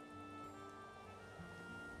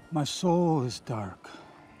 My soul is dark.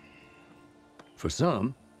 For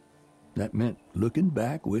some, that meant looking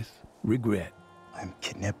back with regret. I'm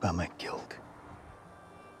kidnapped by my guilt.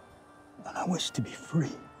 And I wish to be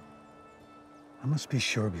free. I must be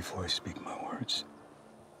sure before I speak my words.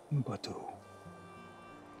 But who?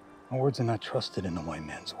 My words are not trusted in the white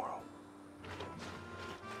man's world.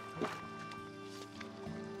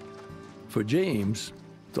 For James,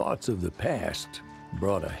 thoughts of the past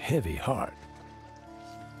brought a heavy heart.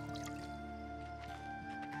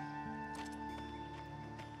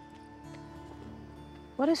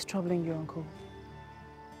 What is troubling you, Uncle?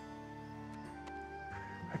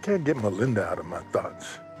 I can't get Melinda out of my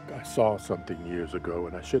thoughts. I saw something years ago,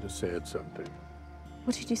 and I should have said something.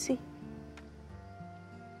 What did you see?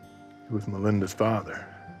 It was Melinda's father.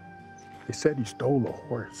 They said he stole a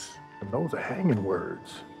horse, and those are hanging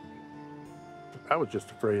words. I was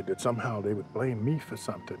just afraid that somehow they would blame me for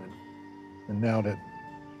something, and now that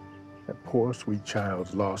poor sweet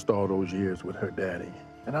child's lost all those years with her daddy,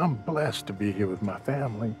 and I'm blessed to be here with my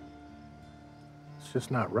family, it's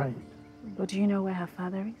just not right. But do you know where her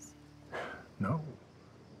father is? No.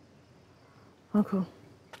 Uncle,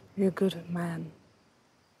 you're a good man.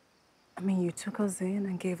 I mean, you took us in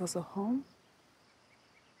and gave us a home.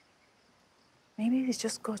 Maybe it's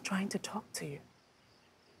just God trying to talk to you.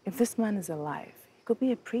 If this man is alive, he could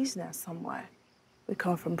be a prisoner somewhere. We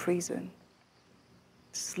come from prison,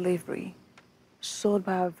 slavery, sold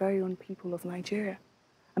by our very own people of Nigeria.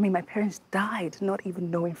 I mean, my parents died not even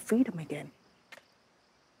knowing freedom again.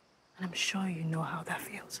 And I'm sure you know how that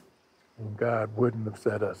feels. And God wouldn't have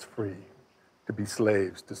set us free to be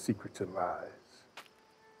slaves to secrets and lies.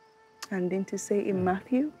 And then to say in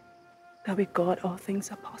Matthew that with God all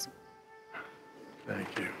things are possible.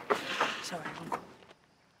 Thank you. Sorry, Uncle.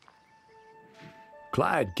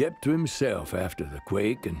 Clyde kept to himself after the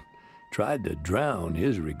quake and tried to drown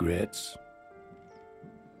his regrets.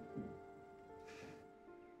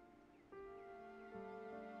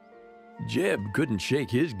 Jeb couldn't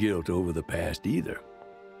shake his guilt over the past either.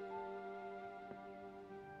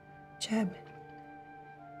 Jeb,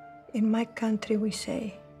 in my country we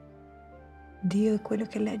say, Dio è quello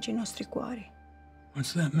che legge I nostri cuori.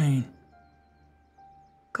 What's that mean?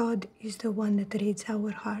 God is the one that reads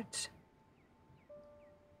our hearts.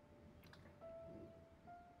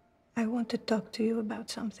 I want to talk to you about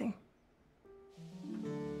something.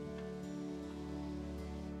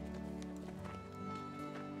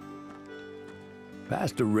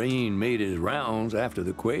 Pastor Rain made his rounds after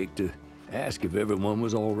the quake to ask if everyone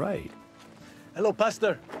was all right. Hello,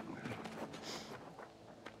 Pastor.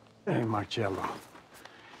 Hey, Marcello.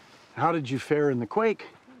 How did you fare in the quake?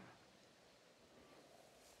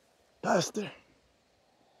 Pastor,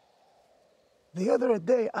 the other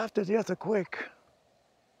day after the earthquake,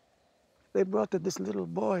 they brought this little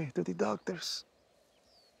boy to the doctors.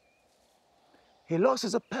 He lost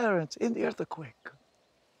his parents in the earthquake.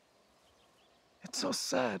 It's so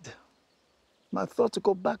sad. My thoughts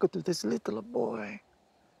go back to this little boy.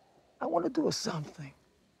 I want to do something.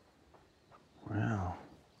 Well,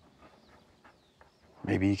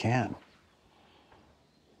 maybe you can.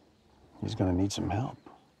 He's gonna need some help.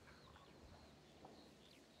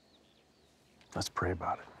 Let's pray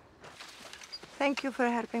about it. Thank you for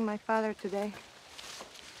helping my father today.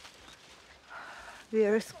 The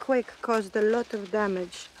earthquake caused a lot of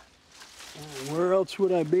damage. Where else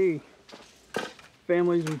would I be?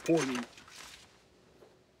 Family's important.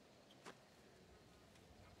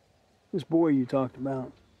 This boy you talked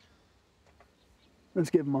about, let's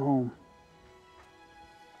give him a home.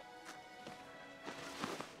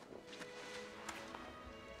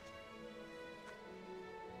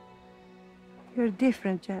 You're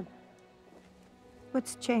different, Jeb.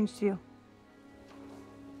 What's changed you?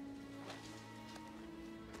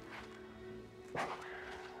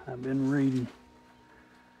 I've been reading.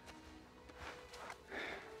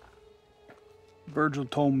 Virgil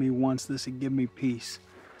told me once this would give me peace.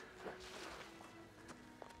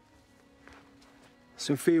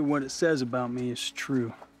 Sophia, what it says about me is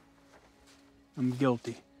true. I'm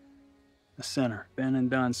guilty. A sinner. Been and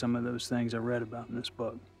done some of those things I read about in this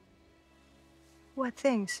book. What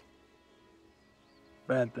things?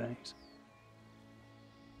 Bad things.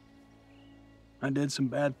 I did some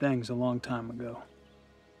bad things a long time ago.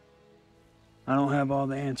 I don't have all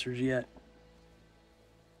the answers yet.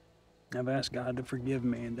 I've asked God to forgive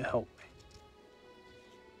me and to help me.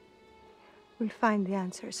 We'll find the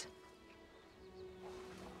answers.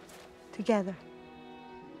 Together.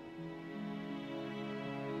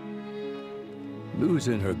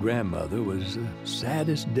 Losing her grandmother was the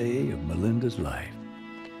saddest day of Melinda's life.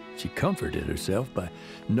 She comforted herself by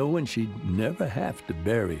knowing she'd never have to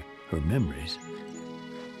bury her memories.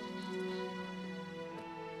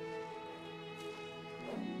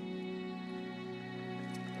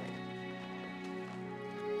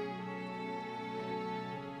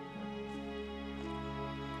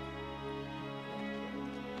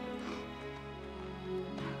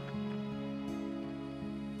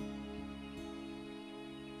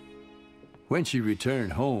 When she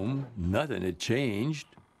returned home, nothing had changed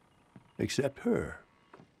except her.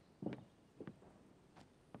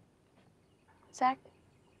 Zach,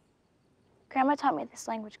 Grandma taught me this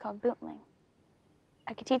language called Booneville.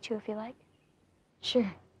 I could teach you if you like.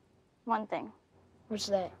 Sure. One thing. What's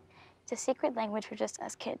that? It's a secret language for just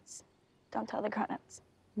us kids. Don't tell the grown-ups.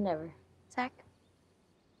 Never. Zach,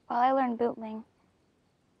 while I learned Booneville,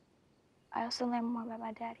 I also learned more about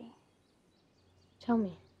my daddy. Tell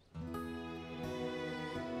me.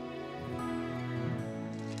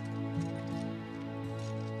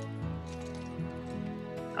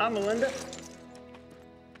 Hi, Melinda.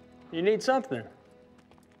 You need something?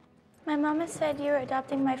 My mama said you were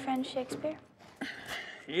adopting my friend Shakespeare.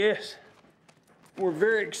 Yes. We're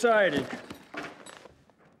very excited.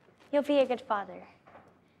 You'll be a good father.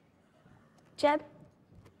 Jeb,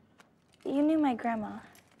 you knew my grandma.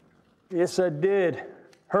 Yes, I did.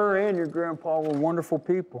 Her and your grandpa were wonderful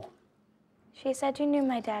people. She said you knew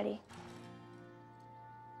my daddy.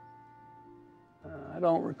 I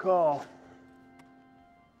don't recall.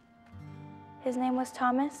 His name was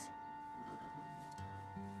Thomas?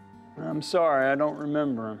 I'm sorry, I don't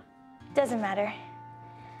remember him. Doesn't matter.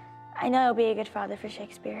 I know you'll be a good father for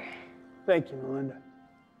Shakespeare. Thank you, Melinda.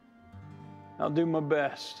 I'll do my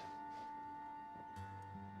best.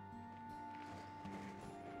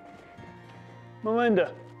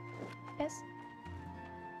 Melinda. Yes?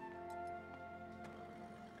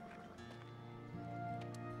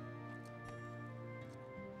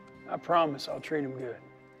 I promise I'll treat him good.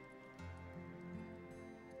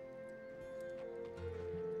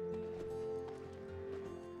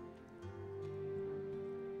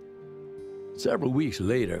 Several weeks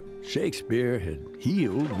later, Shakespeare had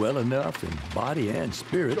healed well enough in body and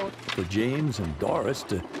spirit for James and Doris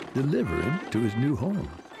to deliver him to his new home.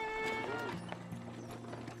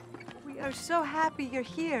 We are so happy you're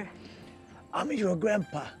here. I'm your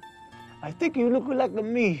grandpa. I think you look like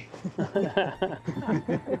me.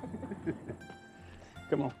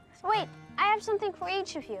 Come on. Wait, I have something for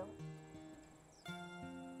each of you.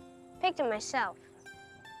 Picked them myself.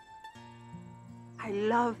 I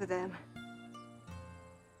love them.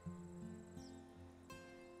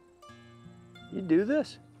 You do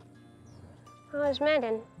this? I was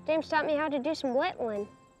Madden. James taught me how to do some whittling.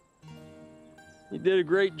 You did a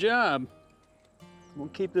great job. We'll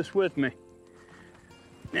keep this with me.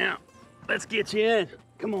 Now, let's get you in.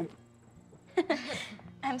 Come on.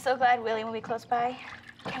 I'm so glad Willie will be close by.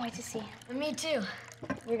 Can't wait to see him. Me too.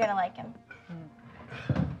 You're gonna like him.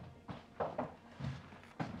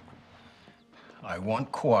 I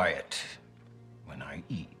want quiet when I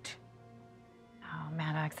eat. Oh,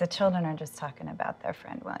 Maddox, the children are just talking about their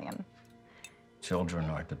friend William. Children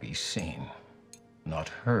are to be seen, not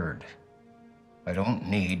heard. I don't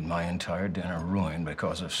need my entire dinner ruined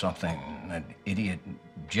because of something that idiot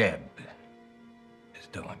Jeb is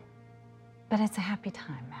doing. But it's a happy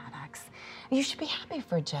time, Maddox. You should be happy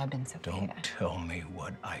for Jeb and Sophia. Don't tell me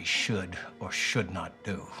what I should or should not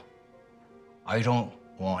do. I don't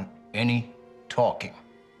want any talking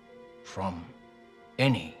from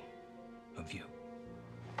any of you.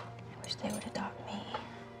 I wish they would adopt me.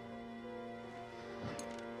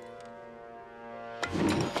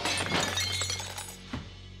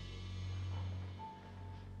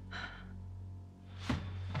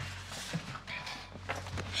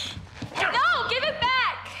 No, give it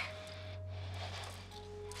back!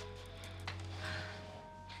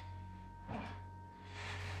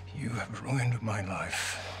 You have ruined my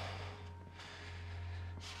life.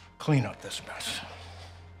 Clean up this mess.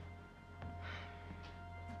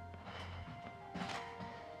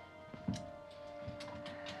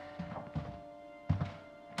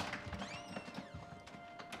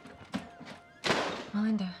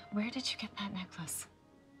 Melinda, where did you get that necklace?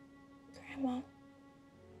 Grandma.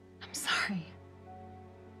 I'm sorry.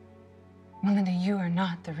 Melinda, you are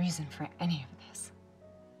not the reason for any of this.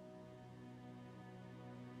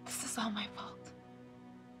 This is all my fault.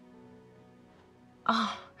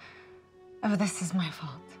 Oh, this is my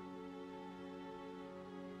fault.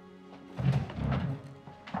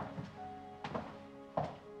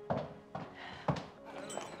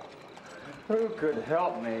 Who could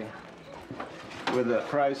help me with a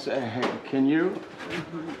price tag? Can you?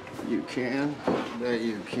 You can. That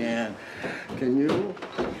you can. Can you?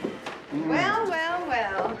 Well, well,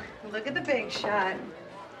 well. Look at the big shot.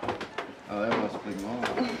 Oh, that must be Maud.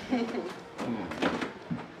 Come on.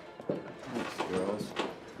 Thanks, girls.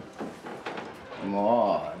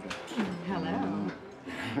 Maud. Hello.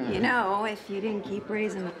 You know, if you didn't keep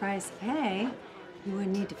raising the price of hay, you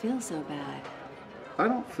wouldn't need to feel so bad. I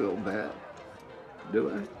don't feel bad, do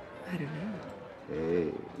I? I don't know.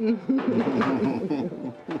 Hey.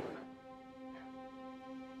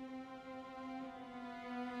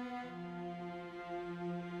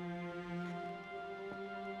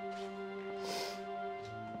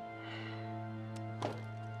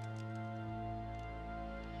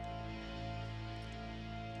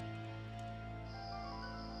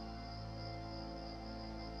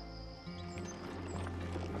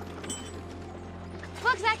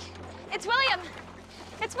 Look, Zach, it's William.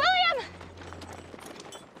 It's William!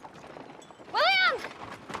 William!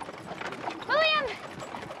 William!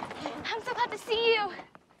 I'm so glad to see you.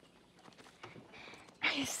 I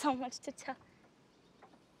have so much to tell.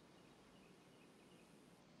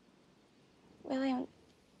 William,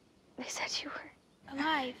 they said you were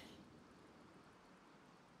alive.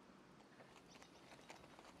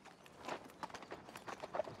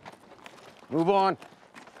 Move on.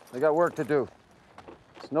 They got work to do.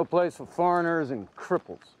 It's no place for foreigners and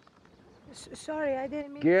cripples. Sorry, I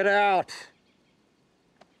didn't mean... Get out!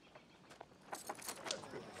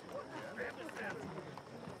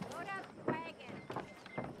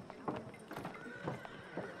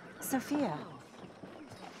 Sophia.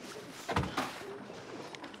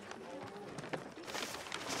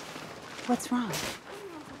 What's wrong?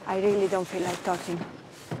 I really don't feel like talking.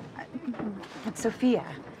 But Sophia,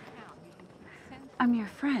 I'm your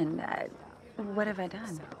friend. What have I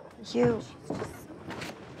done? You...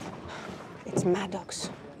 It's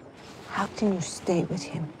Maddox. How can you stay with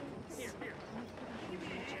him?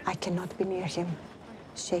 I cannot be near him.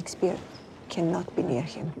 Shakespeare cannot be near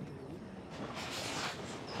him.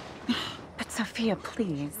 But Sophia,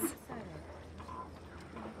 please.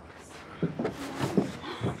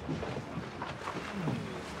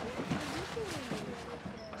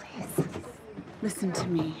 Please, listen to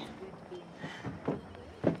me.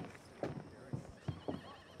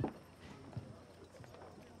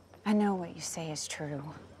 I know what you say is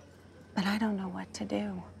true, but I don't know what to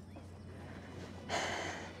do.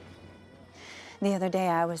 The other day,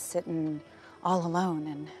 I was sitting all alone,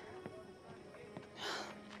 and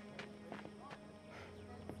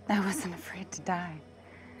I wasn't afraid to die,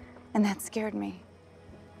 and that scared me.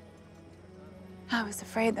 I was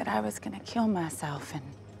afraid that I was gonna kill myself,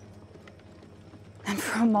 and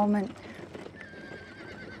for a moment,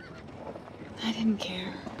 I didn't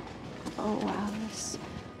care. Oh, Alice.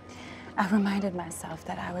 I reminded myself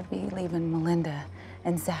that I would be leaving Melinda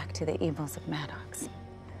and Zach to the evils of Maddox.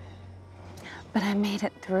 But I made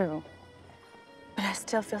it through. But I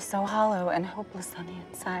still feel so hollow and hopeless on the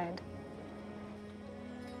inside.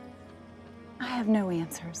 I have no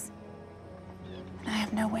answers. And I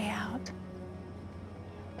have no way out.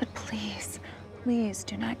 But please, please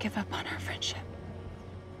do not give up on our friendship.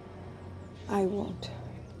 I won't.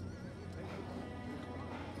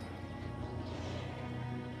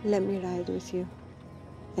 Let me ride with you,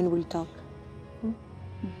 and we'll talk. Hmm?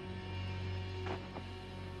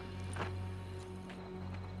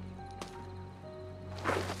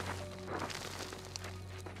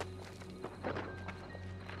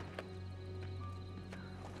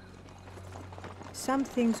 Some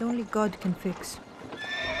things only God can fix.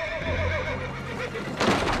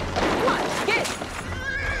 Come on, get!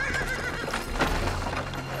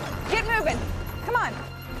 Get moving! Come on!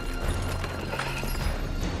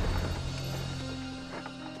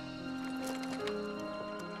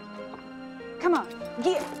 Come on,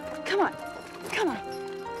 get! Come on! Come on!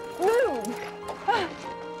 Move! Ah.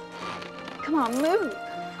 Come on, move!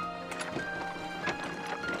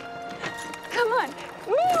 Come on,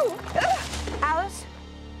 move! Ah. Alice?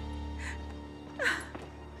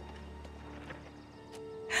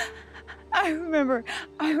 I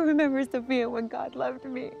remember, Sophia, when God loved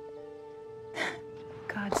me.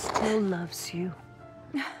 God still loves you.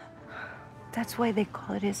 That's why they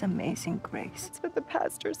call it His amazing grace. That's what the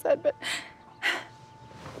pastor said, but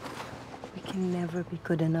We can never be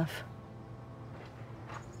good enough.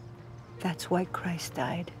 That's why Christ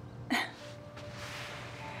died.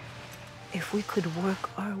 If we could work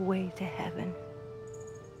our way to heaven,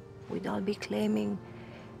 we'd all be claiming,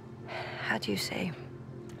 how do you say,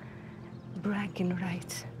 bragging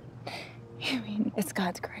rights. you mean it's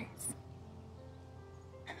God's grace?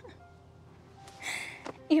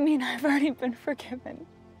 You mean I've already been forgiven?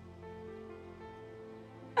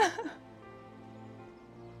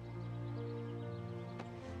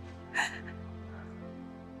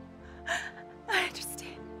 I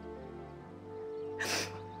understand.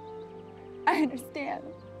 I understand.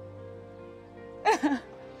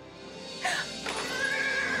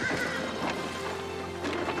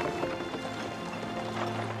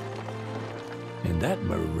 In that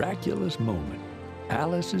miraculous moment,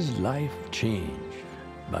 Alice's life changed.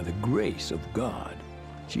 By the grace of God,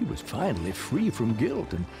 she was finally free from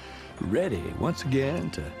guilt and ready once again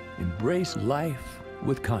to embrace life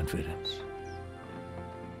with confidence.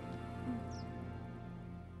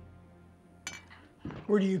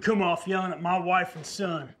 Where do you come off yelling at my wife and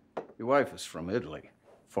son? Your wife is from Italy,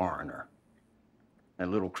 foreigner. That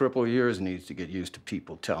little cripple of yours needs to get used to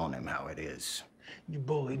people telling him how it is. You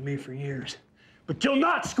bullied me for years, but you'll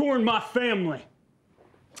not scorn my family.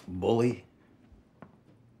 Bully?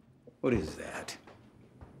 What is that?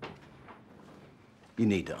 You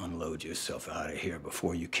need to unload yourself out of here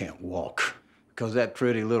before you can't walk. Because that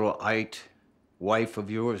pretty little wife of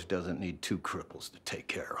yours doesn't need two cripples to take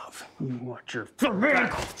care of. You watch your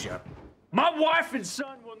mouth, Jeff. My wife and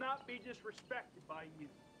son will not be disrespected by you.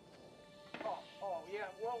 Oh, yeah,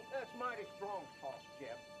 well, that's mighty strong talk,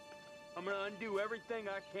 Jeb. I'm gonna undo everything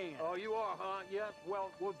I can. Oh, you are, huh? Yes, well,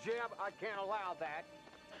 Jeb, I can't allow that.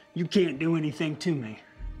 You can't do anything to me.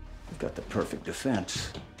 You've got the perfect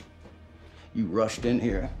defense. You rushed in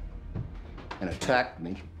here and attacked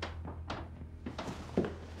me.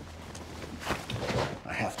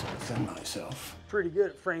 I have to defend myself. Pretty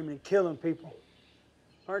good at framing and killing people.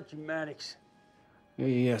 Aren't you, Maddox?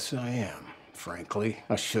 Yes, I am, frankly.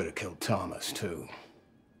 I should have killed Thomas, too.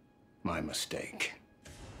 My mistake.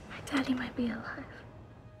 My daddy might be alive.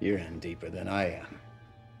 You're in deeper than I am.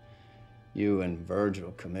 You and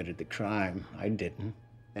Virgil committed the crime. I didn't.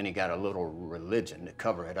 Then he got a little religion to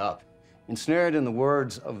cover it up. Ensnared in the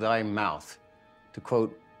words of thy mouth. To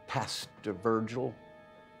quote Pastor Virgil.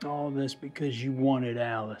 All this because you wanted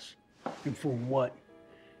Alice. And for what?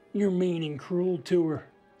 You're mean and cruel to her.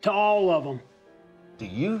 To all of them. Do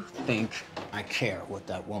you think I care what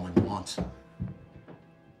that woman wants?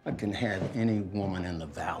 I can have any woman in the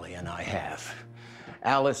valley, and I have.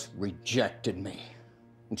 Alice rejected me,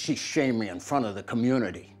 and she shamed me in front of the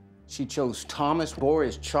community. She chose Thomas, bore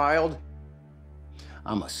his child.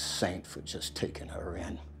 I'm a saint for just taking her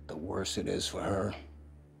in. The worse it is for her,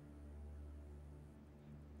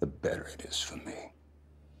 the better it is for me.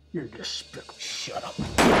 You're despicable. Shut up.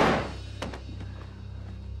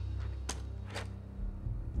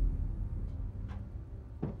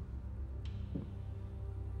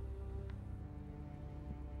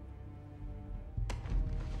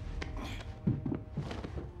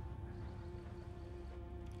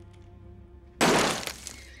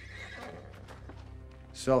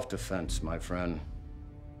 Self-defense, my friend.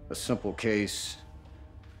 A simple case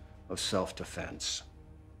of self-defense.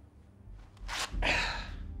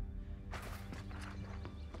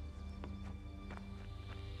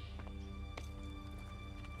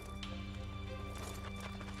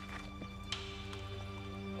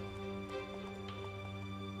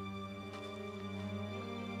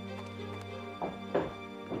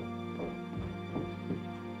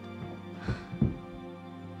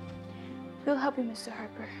 We'll help you, Mr.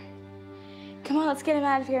 Harper. Come on, let's get him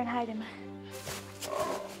out of here and hide him.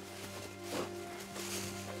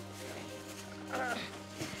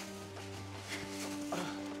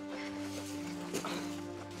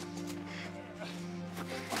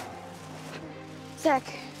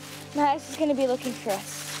 Jack, Maddox is gonna be looking for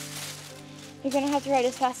us. You're gonna have to ride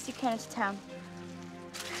as fast as you can into town.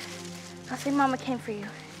 I'll say Mama came for you.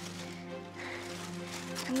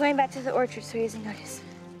 I'm going back to the orchard so he doesn't notice.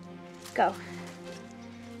 Go.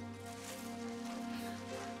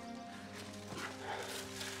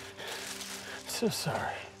 So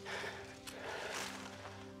sorry.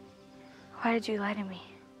 Why did you lie to me?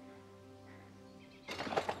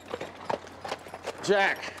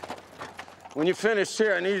 Jack, when you finish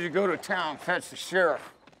here, I need you to go to town, fetch the sheriff.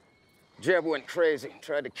 Jeb went crazy,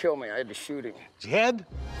 tried to kill me. I had to shoot him. Jed?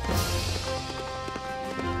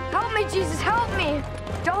 Help me, Jesus, help me!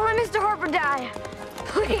 Don't let Mr. Harper die.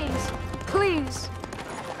 Please, please.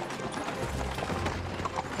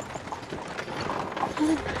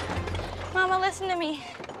 Mama, listen to me.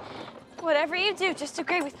 Whatever you do, just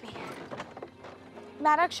agree with me.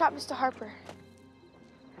 Maddox shot Mr. Harper.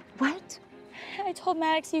 What? I told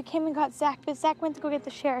Maddox you came and got Zach, but Zach went to go get the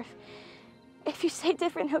sheriff. If you say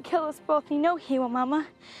different, he'll kill us both. You know he will, Mama.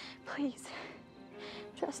 Please,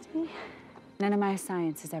 trust me. None of my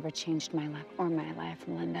science has ever changed my luck or my life,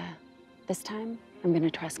 Melinda. This time, I'm gonna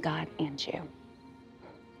trust God and you.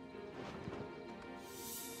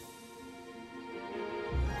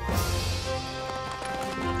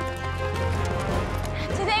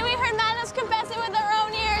 Today we heard Maddox confess it with our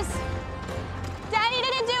own ears. Daddy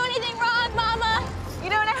didn't do anything wrong, Mama. You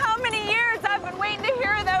don't know how many years I've been waiting to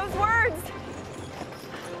hear those words.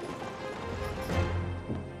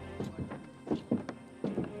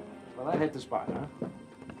 Well, that hit the spot, huh?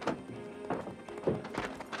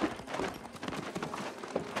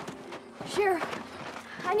 Sheriff,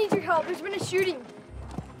 I need your help. There's been a shooting.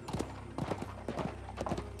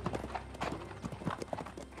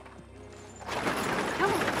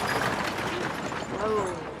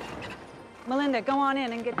 Oh. Melinda, go on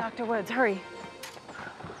in and get Dr. Woods. Hurry.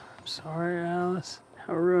 I'm sorry, Alice.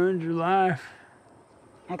 I ruined your life.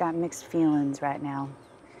 I got mixed feelings right now.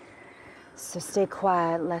 So stay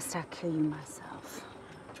quiet, lest I kill you myself.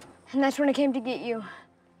 And that's when I came to get you.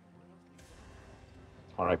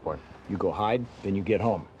 All right, boy. You go hide, then you get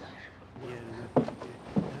home.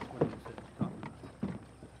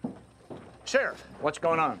 Sheriff, what's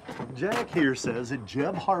going on? Jack here says that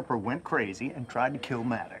Jeb Harper went crazy and tried to kill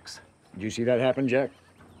Maddox. Did you see that happen, Jack?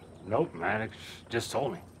 Nope, Maddox just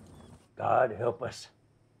told me. God help us.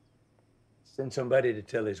 Send somebody to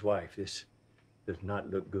tell his wife this does not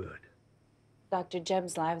look good. Dr.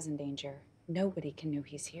 Jeb's live's in danger. Nobody can know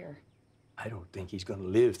he's here. I don't think he's going to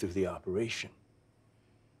live through the operation.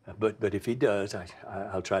 But if he does,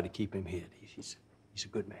 I'll try to keep him hid. He's a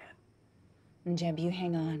good man. And Jeb, you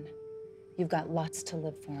hang on. You've got lots to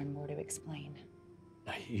live for and more to explain.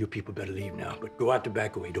 Now, you people better leave now, but go out the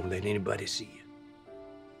back way. Don't let anybody see you.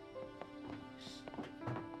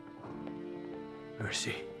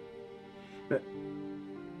 Mercy.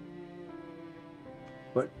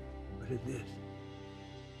 What is this?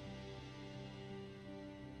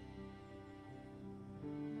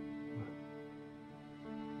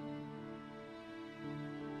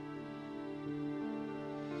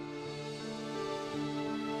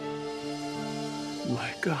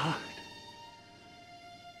 My God.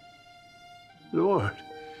 Lord,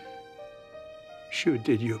 sure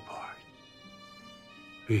did your part.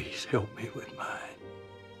 Please help me with mine.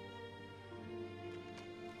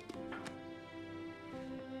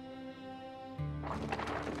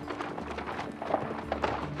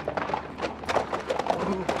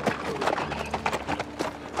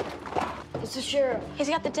 It's the sheriff. He's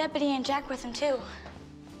got the deputy and Jack with him, too.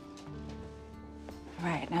 All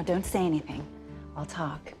right, now don't say anything. I'll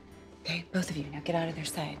talk. Okay, both of you, now get out of their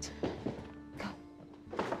sight.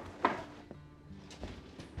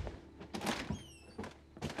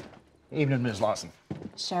 Evening, Ms. Lawson.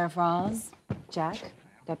 Sheriff Rawls, Jack,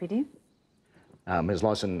 deputy. Ms.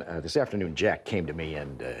 Lawson, this afternoon, Jack came to me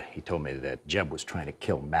and he told me that Jeb was trying to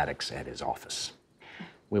kill Maddox at his office.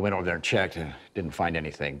 We went over there and checked and didn't find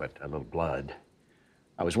anything but a little blood.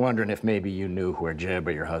 I was wondering if maybe you knew where Jeb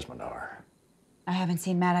or your husband are. I haven't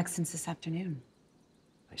seen Maddox since this afternoon.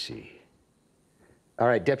 I see. All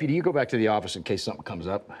right, Deputy, you go back to the office in case something comes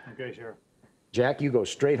up. Okay, Sheriff. Jack, you go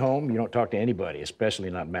straight home. You don't talk to anybody, especially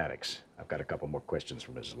not Maddox. I've got a couple more questions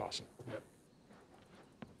for Mrs. Lawson. Yep.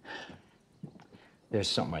 There's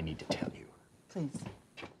something I need to tell you. Please.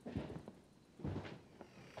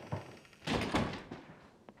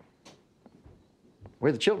 Where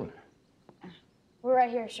are the children? We're right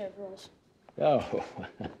here, Sheriff Rolls. Oh.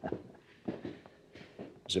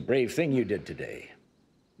 It's a brave thing you did today.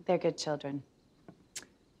 They're good children.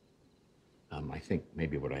 I think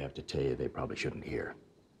maybe what I have to tell you, they probably shouldn't hear.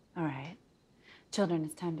 All right. Children,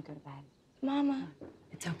 it's time to go to bed. Mama.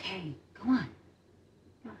 It's okay. Go on.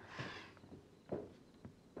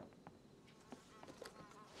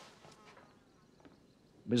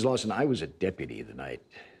 Ms. Lawson, I was a deputy the night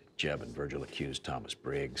Jeb and Virgil accused Thomas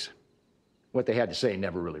Briggs. What they had to say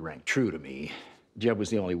never really rang true to me. Jeb was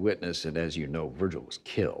the only witness, and as you know, Virgil was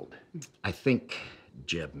killed. I think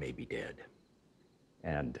Jeb may be dead.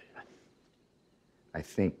 And I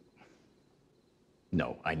think...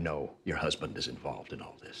 No, I know your husband is involved in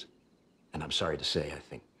all this. And I'm sorry to say, I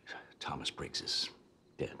think Thomas Briggs is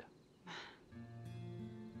dead.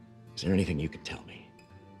 Is there anything you could tell me?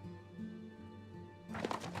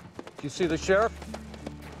 You see the sheriff?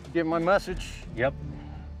 Give him my message? Yep.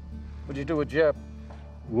 What'd you do with Jeb?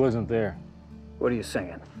 He wasn't there. What are you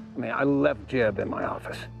saying? I mean, I left Jeb in my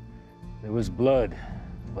office. There was blood,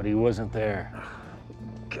 but he wasn't there.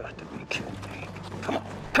 Got to be kidding me. Come on,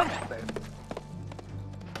 come on, baby.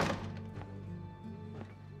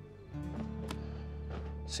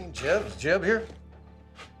 Seen Jeb? Is Jeb here?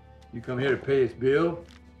 You come here to pay his bill?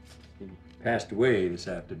 He passed away this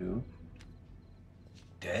afternoon.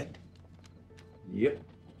 Dead? Yep.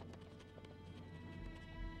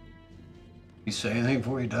 You say anything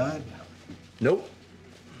before he died? Nope.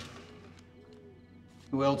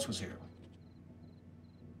 Who else was here?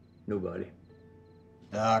 Nobody.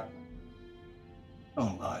 Doc,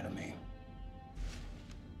 don't lie to me.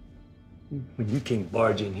 When you came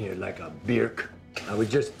barging here like a birk, I was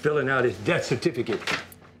just filling out his death certificate.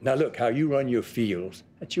 Now look, how you run your fields,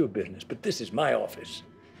 that's your business, but this is my office,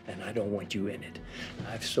 and I don't want you in it.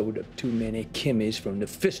 I've sewed up too many Kimmies from the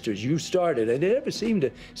fisters you started, and they never seem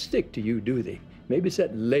to stick to you, do they? Maybe it's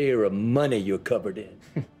that layer of money you're covered in.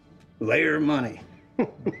 Layer of money.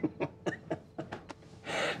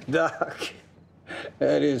 Doc,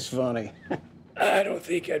 that is funny. I don't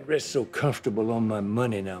think I'd rest so comfortable on my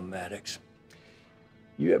money now, Maddox.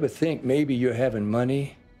 You ever think maybe you're having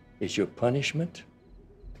money is your punishment?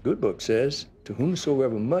 The good book says, to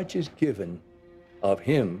whomsoever much is given, of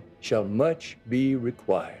him shall much be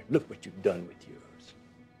required. Look what you've done with yours.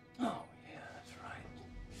 Oh, yeah, that's right.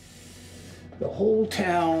 The whole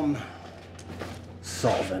town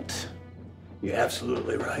solvent. You're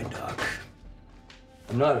absolutely right, Doc.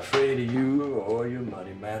 I'm not afraid of you or your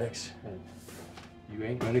money, Maddox, and you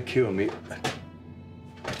ain't gonna kill me.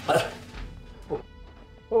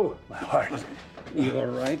 Oh, my heart. You all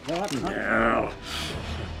right, Doc? No.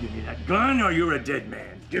 Give me that gun or you're a dead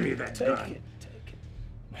man. Give me that gun. Take it.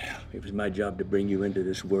 Well, it was my job to bring you into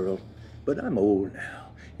this world, but I'm old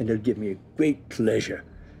now, and it'll give me a great pleasure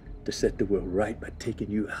to set the world right by taking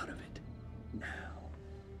you out of it. Now,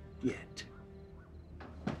 get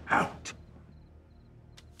out.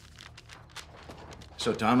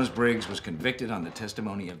 So Thomas Briggs was convicted on the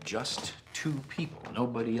testimony of just 2 people.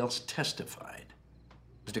 Nobody else testified.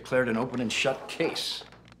 It was declared an open and shut case.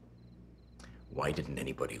 Why didn't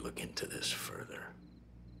anybody look into this further?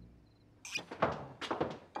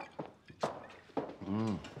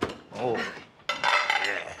 Oh,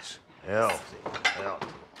 yes. Healthy, healthy.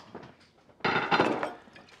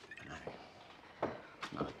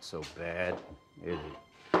 Not so bad, is it?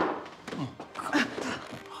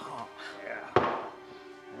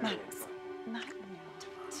 Max, not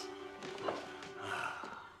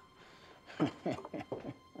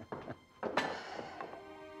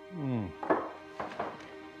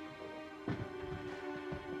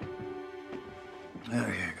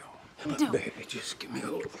There you go. No. Baby, just give me a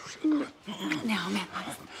little. Now, man.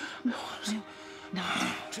 No.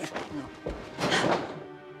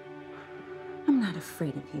 I'm not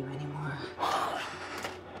afraid of you anymore.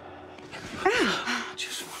 I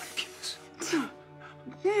just want to kiss.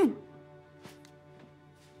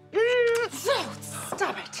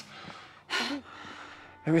 Stop it.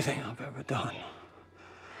 Everything I've ever done,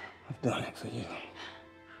 I've done it for you.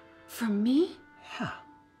 For me? Yeah.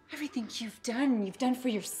 Everything you've done for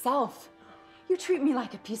yourself. You treat me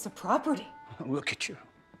like a piece of property. Look at you.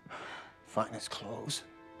 Finest clothes,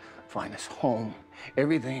 finest home,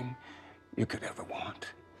 everything you could ever want.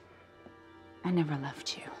 I never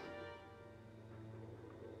left you.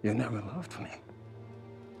 You never loved me.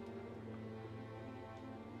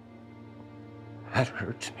 That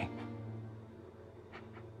hurts me.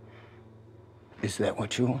 Is that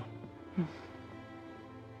what you want?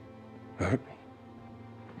 Hurt me?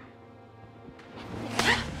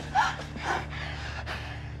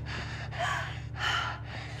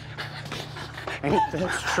 And if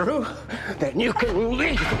that's true, then you can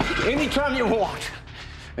leave anytime you want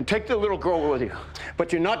and take the little girl with you.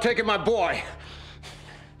 But you're not taking my boy.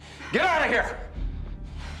 Get out of here!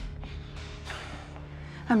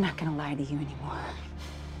 I'm not gonna lie to you anymore.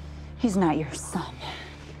 He's not your son.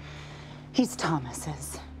 He's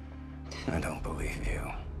Thomas's. I don't believe you.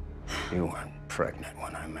 You weren't pregnant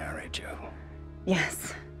when I married you.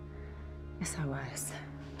 Yes. Yes, I was.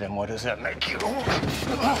 Then what does that make you?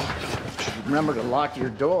 Remember to lock your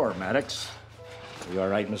door, Maddox. Are you all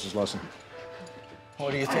right, Mrs. Lawson?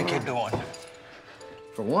 What do you think you're doing?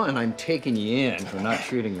 For one, I'm taking you in for not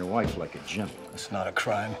treating your wife like a gentleman. It's not a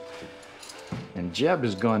crime. And Jeb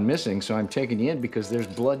has gone missing, so I'm taking you in because there's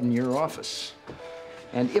blood in your office.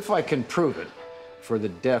 And if I can prove it, for the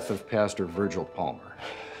death of Pastor Virgil Palmer.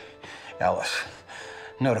 Alice,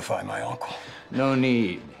 notify my uncle. No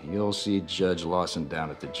need. You'll see Judge Lawson down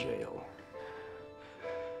at the jail.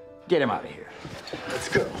 Get him out of here. Let's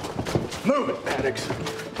go. Move it, Maddox.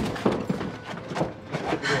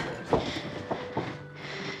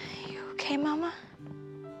 You okay, Mama?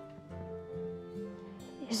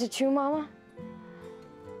 Is it true, Mama?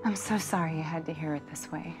 I'm so sorry you had to hear it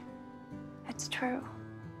this way. It's true.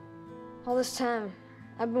 All this time,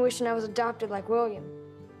 I've been wishing I was adopted like William.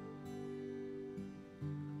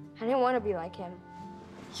 I didn't want to be like him.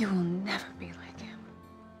 You will never be like him.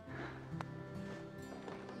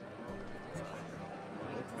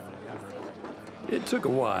 It took a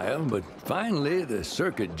while, but finally the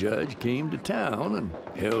circuit judge came to town and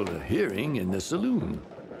held a hearing in the saloon.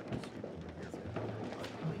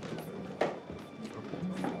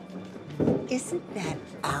 Isn't that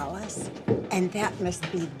Alice? And that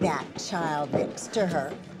must be that child next to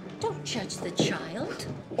her. Don't judge the child.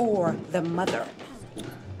 Or the mother.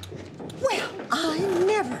 Well, I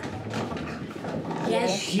never.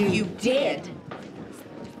 Yes, you did.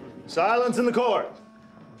 Silence in the court.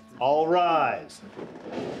 All rise.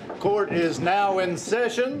 Court is now in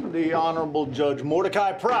session. The Honorable Judge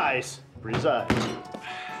Mordecai Price presides.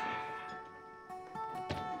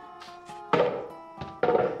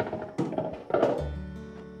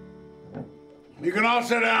 You can all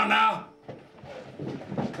sit down now.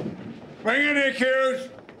 Bring in the accused.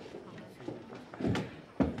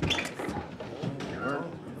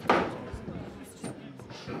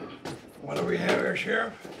 What do we have here,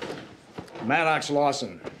 Sheriff? Maddox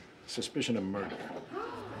Lawson, suspicion of murder.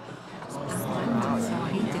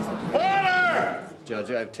 Order!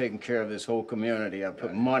 Judge, I've taken care of this whole community. I've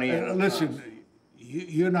put money in. Listen,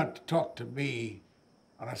 you're not to talk to me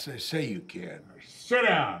unless I say you can. Sit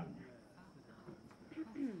down.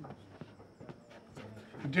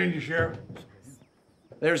 Continue, Sheriff.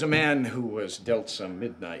 There's a man who was dealt some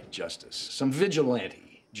midnight justice, some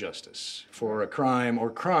vigilante justice, for a crime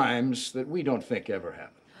or crimes that we don't think ever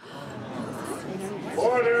happened.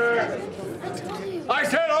 Order! I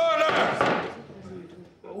said order!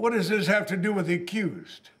 What does this have to do with the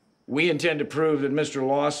accused? We intend to prove that Mr.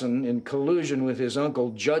 Lawson, in collusion with his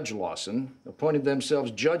uncle, Judge Lawson, appointed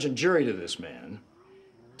themselves judge and jury to this man,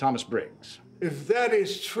 Thomas Briggs. If that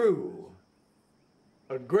is true,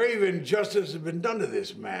 a grave injustice has been done to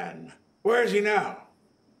this man. Where is he now?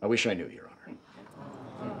 I wish I knew, Your Honor.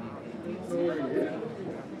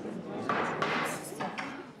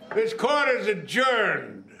 This court is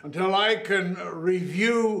adjourned until I can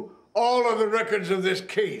review all of the records of this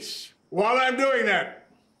case. While I'm doing that,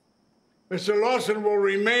 Mr. Lawson will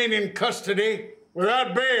remain in custody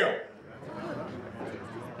without bail.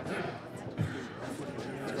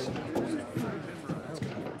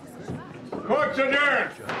 Court's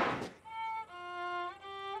adjourned.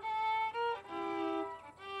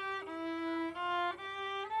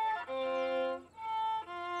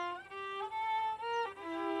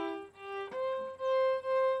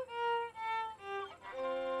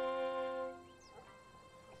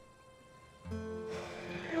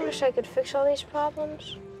 I wish I could fix all these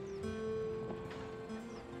problems.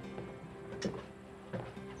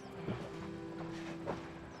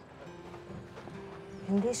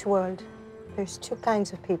 In this world, there's two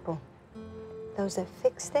kinds of people. Those that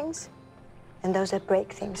fix things and those that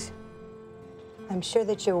break things. I'm sure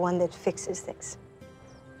that you're one that fixes things.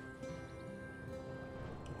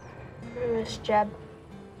 I miss Jeb.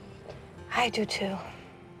 I do too.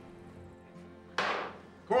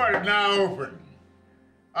 Court is now open.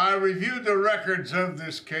 I reviewed the records of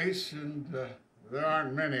this case, and there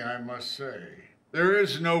aren't many, I must say. There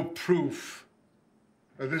is no proof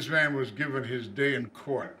that this man was given his day in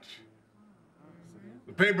court.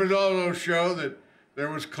 The papers also show that there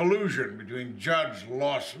was collusion between Judge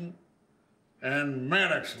Lawson and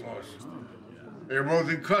Maddox Lawson. They're both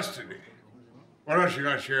in custody. What else you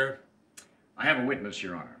got, Sheriff? I have a witness,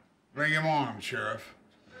 Your Honor. Bring him on, Sheriff.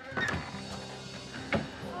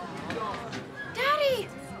 Daddy!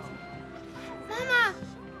 Mama!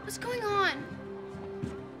 What's going on?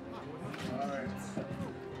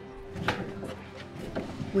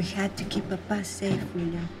 We had to keep Papa safe,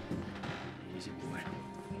 William.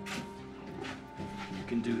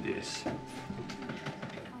 him do this.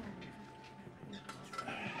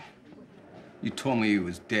 You told me he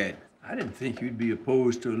was dead. I didn't think you'd be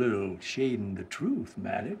opposed to a little shading the truth,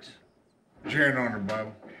 Maddox. Chain on her,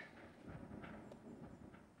 Bible.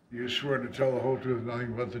 You swear to tell the whole truth,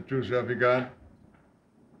 nothing but the truth, help you God?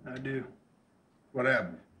 I do. What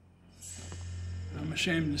happened? I'm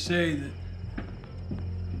ashamed to say that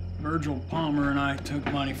Virgil Palmer and I took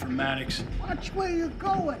money from Maddox. Watch where you're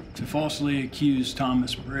going. To falsely accuse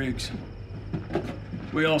Thomas Briggs.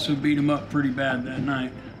 We also beat him up pretty bad that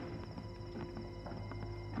night.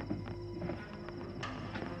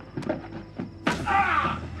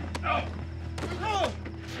 Ah! Oh! Oh!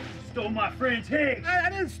 Stole my friend's head. I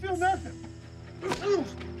didn't steal nothing.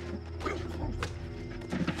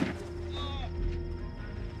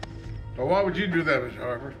 Well, why would you do that, Mr.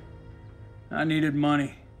 Harper? I needed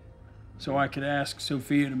money so I could ask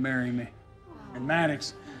Sophia to marry me. And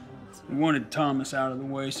Maddox wanted Thomas out of the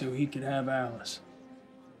way so he could have Alice.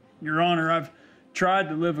 Your Honor, I've tried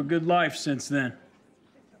to live a good life since then.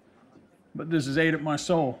 But this has ate at my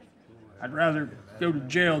soul. I'd rather go to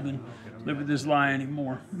jail than live with this lie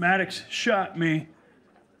anymore. Maddox shot me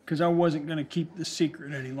because I wasn't going to keep the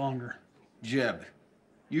secret any longer. Jeb,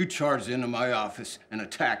 you charged into my office and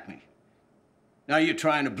attacked me. Now you're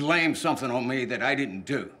trying to blame something on me that I didn't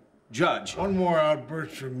do. Judge. One more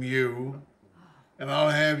outburst from you, and I'll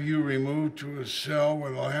have you removed to a cell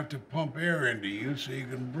where they'll have to pump air into you so you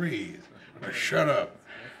can breathe. Now shut up.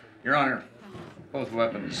 Your Honor, both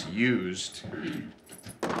weapons used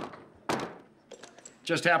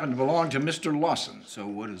just happened to belong to Mr. Lawson. So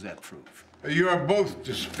what does that prove? You are both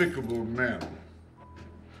despicable men.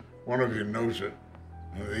 One of you knows it,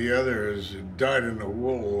 and the other is a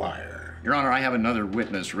dyed-in-the-wool liar. Your Honor, I have another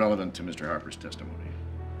witness relevant to Mr. Harper's testimony.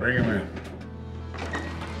 Bring him in.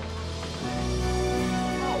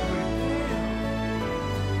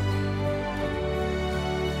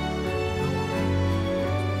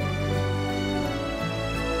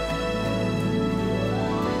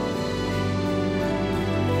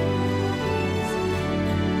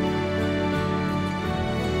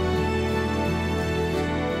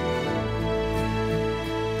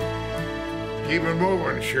 Keep it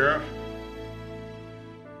moving, Sheriff.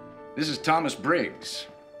 This is Thomas Briggs.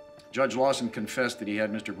 Judge Lawson confessed that he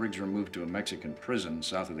had Mr. Briggs removed to a Mexican prison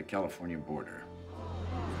south of the California border.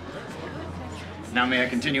 Now, may I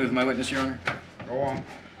continue with my witness, Your Honor? Go on.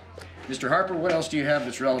 Mr. Harper, what else do you have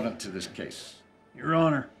that's relevant to this case? Your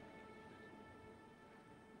Honor,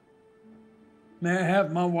 may I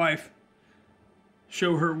have my wife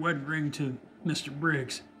show her wedding ring to Mr.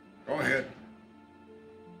 Briggs? Go ahead.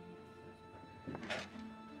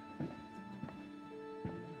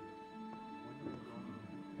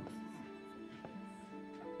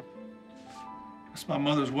 It's my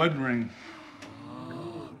mother's wedding ring.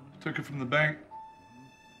 Took it from the bank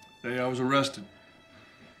the day I was arrested.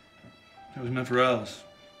 It was meant for Alice.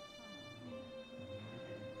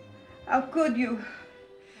 How could you?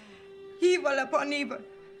 Evil upon evil.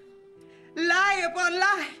 Lie upon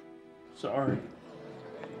lie. Sorry.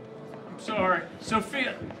 I'm sorry.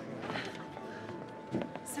 Sophia.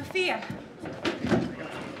 Sophia.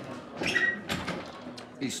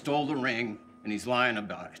 He stole the ring, and he's lying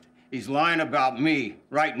about it. He's lying about me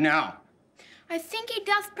right now. I think he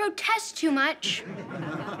doth protest too much.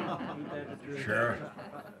 Sheriff.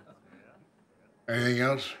 Anything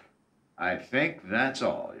else? I think that's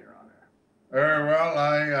all, Your Honor. Very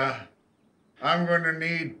well, I'm going to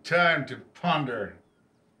need time to ponder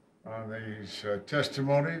on these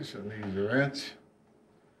testimonies and these events.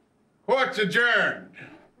 Court's adjourned.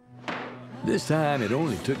 This time, it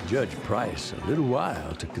only took Judge Price a little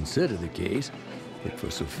while to consider the case, but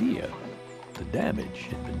for Sophia, the damage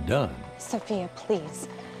had been done. Sophia, please,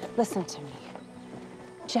 listen to me.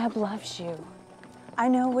 Jeb loves you. I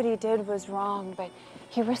know what he did was wrong, but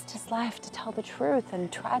he risked his life to tell the truth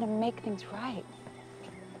and try to make things right.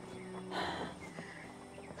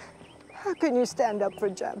 How can you stand up for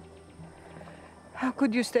Jeb? How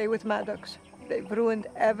could you stay with Maddox? They've ruined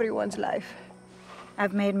everyone's life.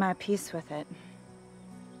 I've made my peace with it.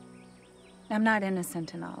 I'm not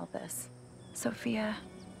innocent in all of this. Sophia,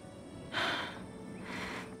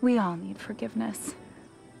 we all need forgiveness.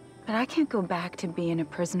 But I can't go back to being a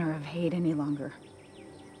prisoner of hate any longer.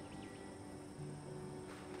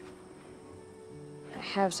 I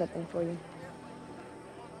have something for you.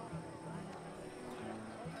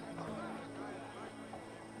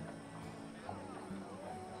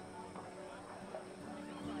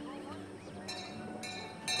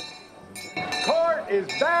 Court is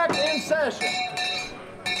back in session.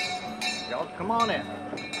 Y'all come on in.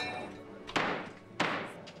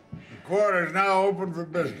 The court is now open for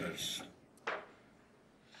business.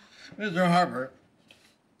 Mr. Harper,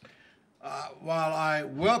 while I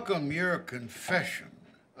welcome your confession,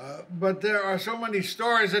 but there are so many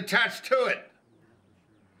stories attached to it.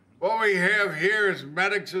 What we have here is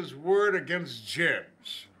Maddox's word against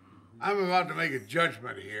Jeb's. I'm about to make a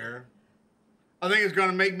judgment here. I think it's going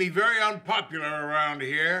to make me very unpopular around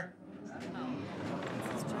here.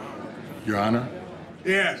 Your Honor?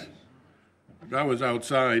 Yes. I was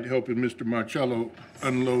outside helping Mr. Marcello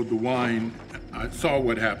unload the wine. I saw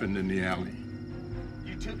what happened in the alley.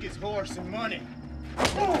 You took his horse and money.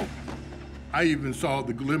 I even saw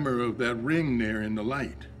the glimmer of that ring there in the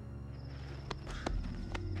light.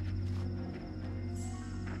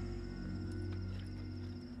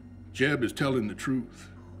 Jeb is telling the truth.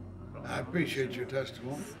 I appreciate your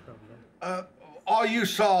testimony. All you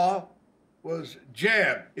saw was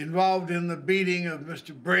Jeb involved in the beating of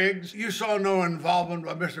Mr. Briggs. You saw no involvement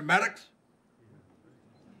by Mr. Maddox?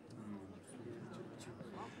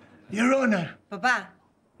 Your Honor. Papa.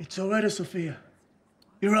 It's all right, Sophia.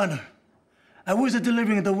 Your Honor, I was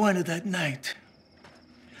delivering the wine that night.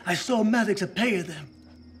 I saw Maddox pay them.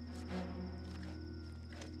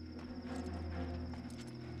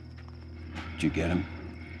 Did you get him?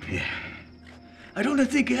 Yeah. I don't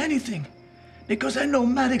think anything, because I know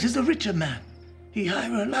Maddox is a richer man. He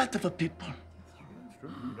hired a lot of people.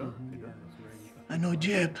 I know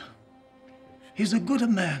Jeb. He's a good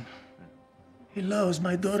man. He loves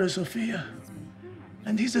my daughter, Sophia.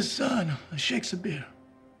 And he's a son of Shakespeare.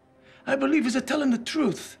 I believe he's telling the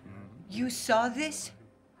truth. You saw this?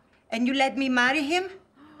 And you let me marry him?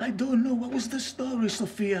 I don't know what was the story,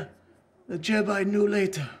 Sophia. The Jeb I knew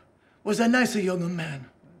later was a nicer young man.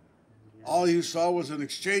 All you saw was an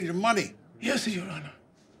exchange of money. Yes, Your Honor.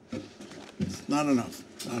 Not enough.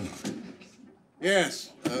 Not enough.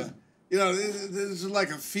 Yes. You know, this is like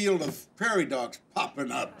a field of prairie dogs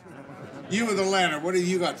popping up. You with the lantern, what have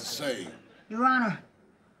you got to say? Your Honor,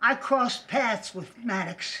 I crossed paths with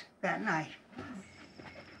Maddox that night.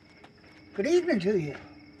 Good evening to you.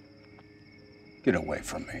 Get away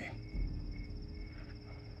from me.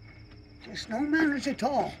 Just no manners at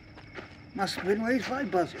all. Must have been raised by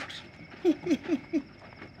buzzards.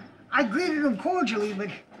 I greeted him cordially, but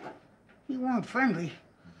he weren't friendly.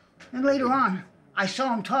 Then later on, I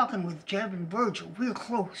saw him talking with Jeb and Virgil real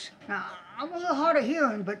close. Now, I'm a little hard of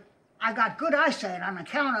hearing, but I got good eyesight on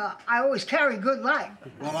account of I always carry good light.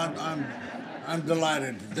 Well, I'm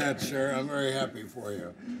delighted at that, sir. I'm very happy for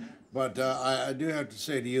you. But I do have to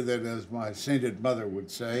say to you that, as my sainted mother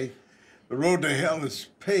would say, the road to hell is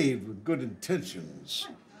paved with good intentions.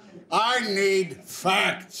 I need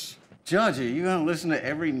facts. Judge, are you gonna listen to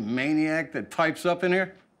every maniac that pipes up in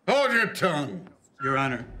here? Hold your tongue. Your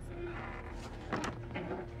Honor,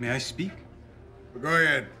 may I speak? Go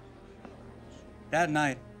ahead. That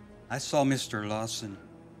night, I saw Mr. Lawson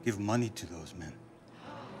give money to those men.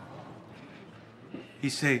 He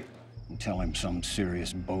say, Tell him some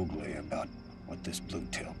serious bogley about what this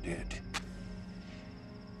bluetail did.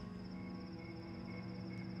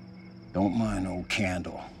 Don't mind old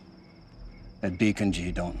Candle. That Beacon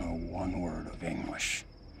G don't know one word of English.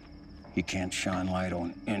 He can't shine light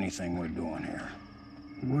on anything we're doing here.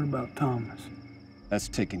 What about Thomas? That's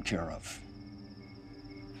taken care of.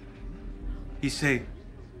 he say,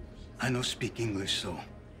 I no speak English, so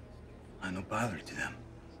I no bother to them.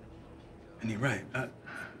 And he right.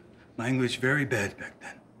 My English very bad back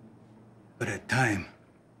then. But at time,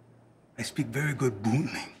 I speak very good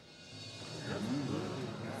Booneville.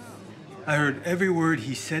 I heard every word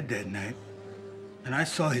he said that night, and I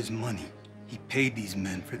saw his money. He paid these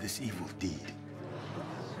men for this evil deed.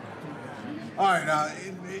 All right, now,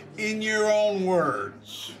 in your own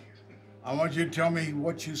words, I want you to tell me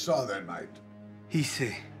what you saw that night. He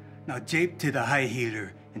say, now jape to the high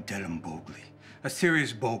healer and tell him boldly. A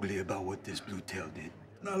serious boldly about what this blue tail did.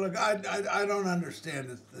 Now, look, I don't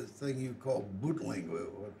understand this thing you call bootling.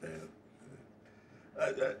 What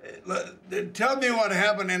the tell me what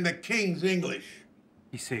happened in the King's English.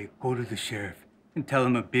 He say, go to the sheriff and tell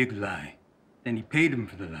him a big lie. Then he paid him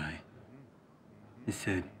for the lie. He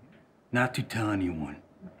said, not to tell anyone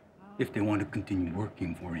if they want to continue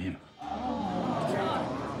working for him.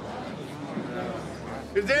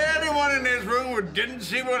 Is there anyone in this room who didn't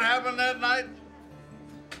see what happened that night?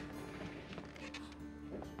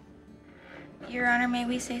 Your Honor, may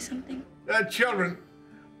we say something? Children,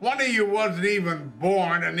 one of you wasn't even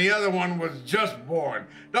born and the other one was just born.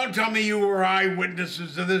 Don't tell me you were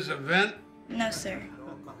eyewitnesses to this event. No, sir.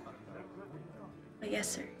 But yes,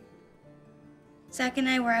 sir. Zach and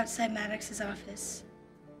I were outside Maddox's office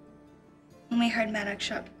when we heard Maddox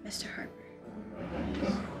shot Mr. Harper.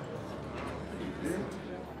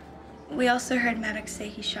 We also heard Maddox say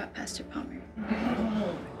he shot Pastor Palmer.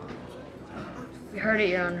 We heard it,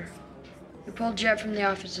 Your Honor. We pulled Jeb from the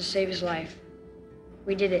office to save his life.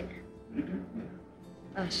 We did it.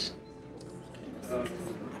 Us.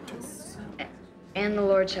 And the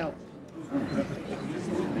Lord's help.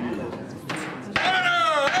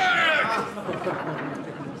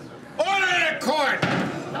 Order in the court!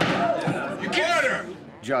 You can't order!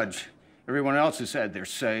 Judge, everyone else has had their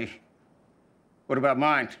say. What about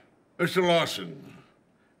mine? Mr. Lawson,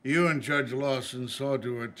 you and Judge Lawson saw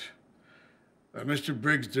to it that Mr.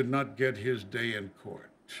 Briggs did not get his day in court.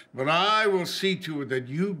 But I will see to it that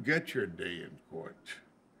you get your day in court.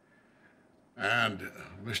 And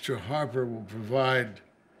Mr. Harper will provide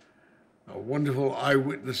a wonderful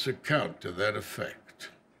eyewitness account to that effect.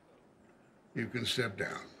 You can step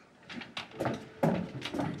down.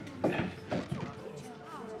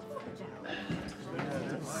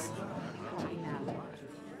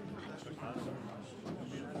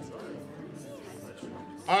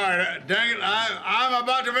 All right, dang it, I'm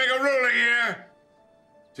about to make a ruling here.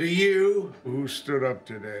 To you who stood up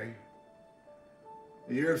today,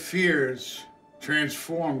 your fears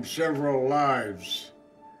transformed several lives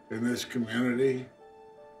in this community.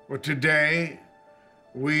 But today,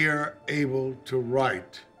 we are able to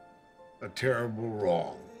right a terrible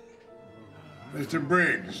wrong. Mr.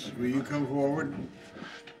 Briggs, will you come forward?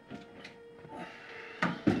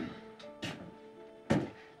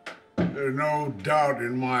 There's no doubt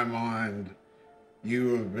in my mind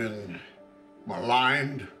you have been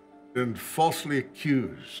maligned and falsely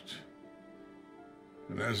accused.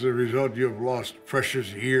 And as a result, you have lost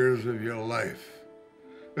precious years of your life.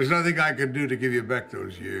 There's nothing I can do to give you back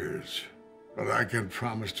those years, but I can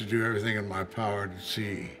promise to do everything in my power to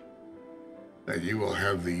see that you will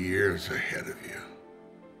have the years ahead of you.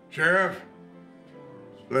 Sheriff,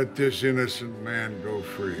 let this innocent man go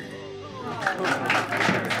free.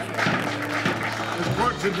 The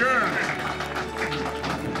court's adjourned.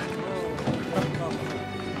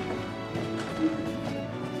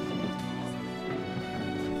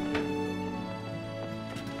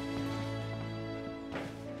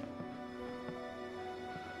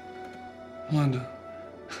 Melinda,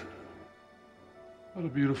 what a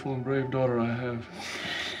beautiful and brave daughter I have.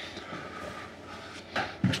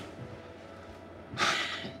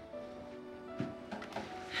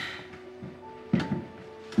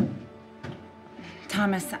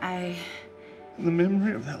 Thomas, The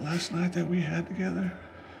memory of that last night that we had together,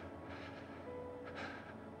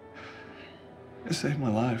 it saved my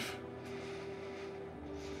life.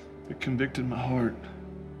 It convicted my heart.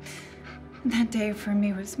 That day for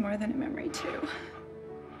me was more than a memory, too.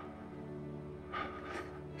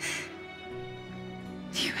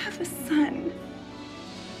 You have a son.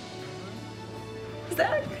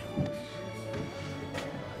 Zach.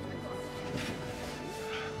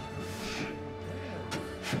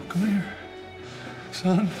 Come here,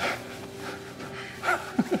 son.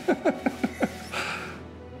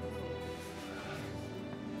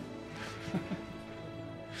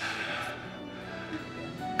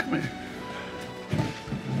 Come here.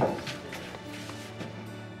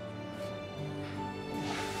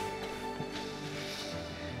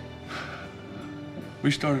 We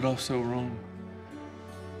started off so wrong,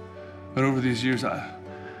 but over these years, I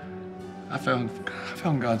found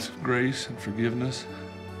God's grace and forgiveness,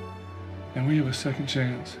 and we have a second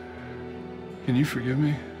chance. Can you forgive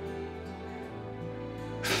me?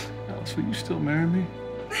 Alice, will you still marry me?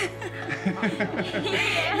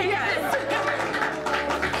 Yes.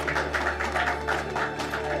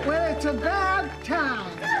 Well, it's about time.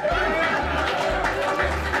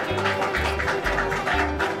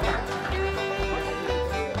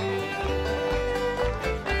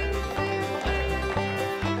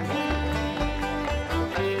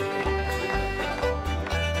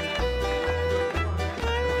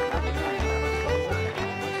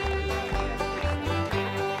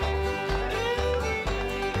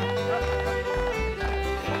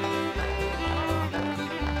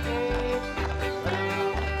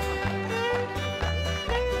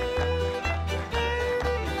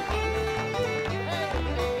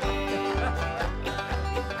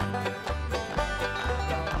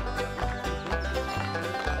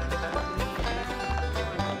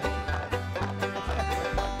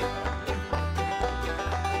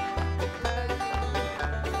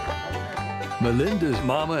 Melinda's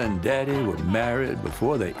mama and daddy were married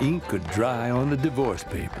before the ink could dry on the divorce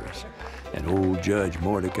papers. And old Judge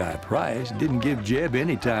Mordecai Price didn't give Jeb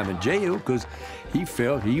any time in jail because he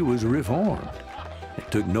felt he was reformed. It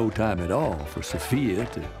took no time at all for Sophia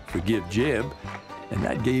to forgive Jeb, and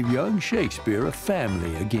that gave young Shakespeare a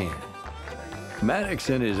family again. Maddox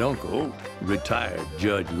and his uncle, retired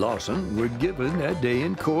Judge Lawson, were given their day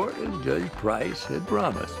in court as Judge Price had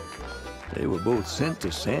promised. They were both sent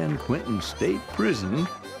to San Quentin State Prison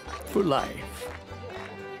for life.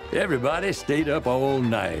 Everybody stayed up all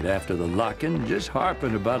night after the lock-in, just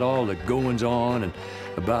harping about all the goings-on and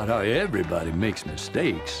about how everybody makes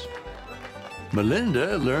mistakes.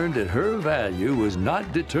 Melinda learned that her value was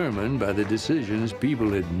not determined by the decisions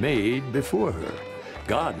people had made before her.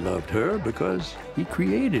 God loved her because he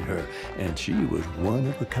created her, and she was one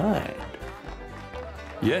of a kind.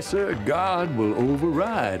 Yes, sir, God will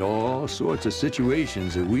override all sorts of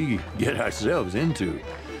situations that we get ourselves into.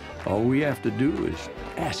 All we have to do is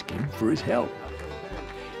ask him for his help.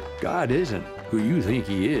 God isn't who you think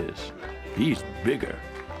he is. He's bigger.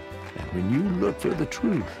 And when you look for the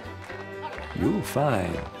truth, you'll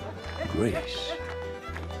find grace.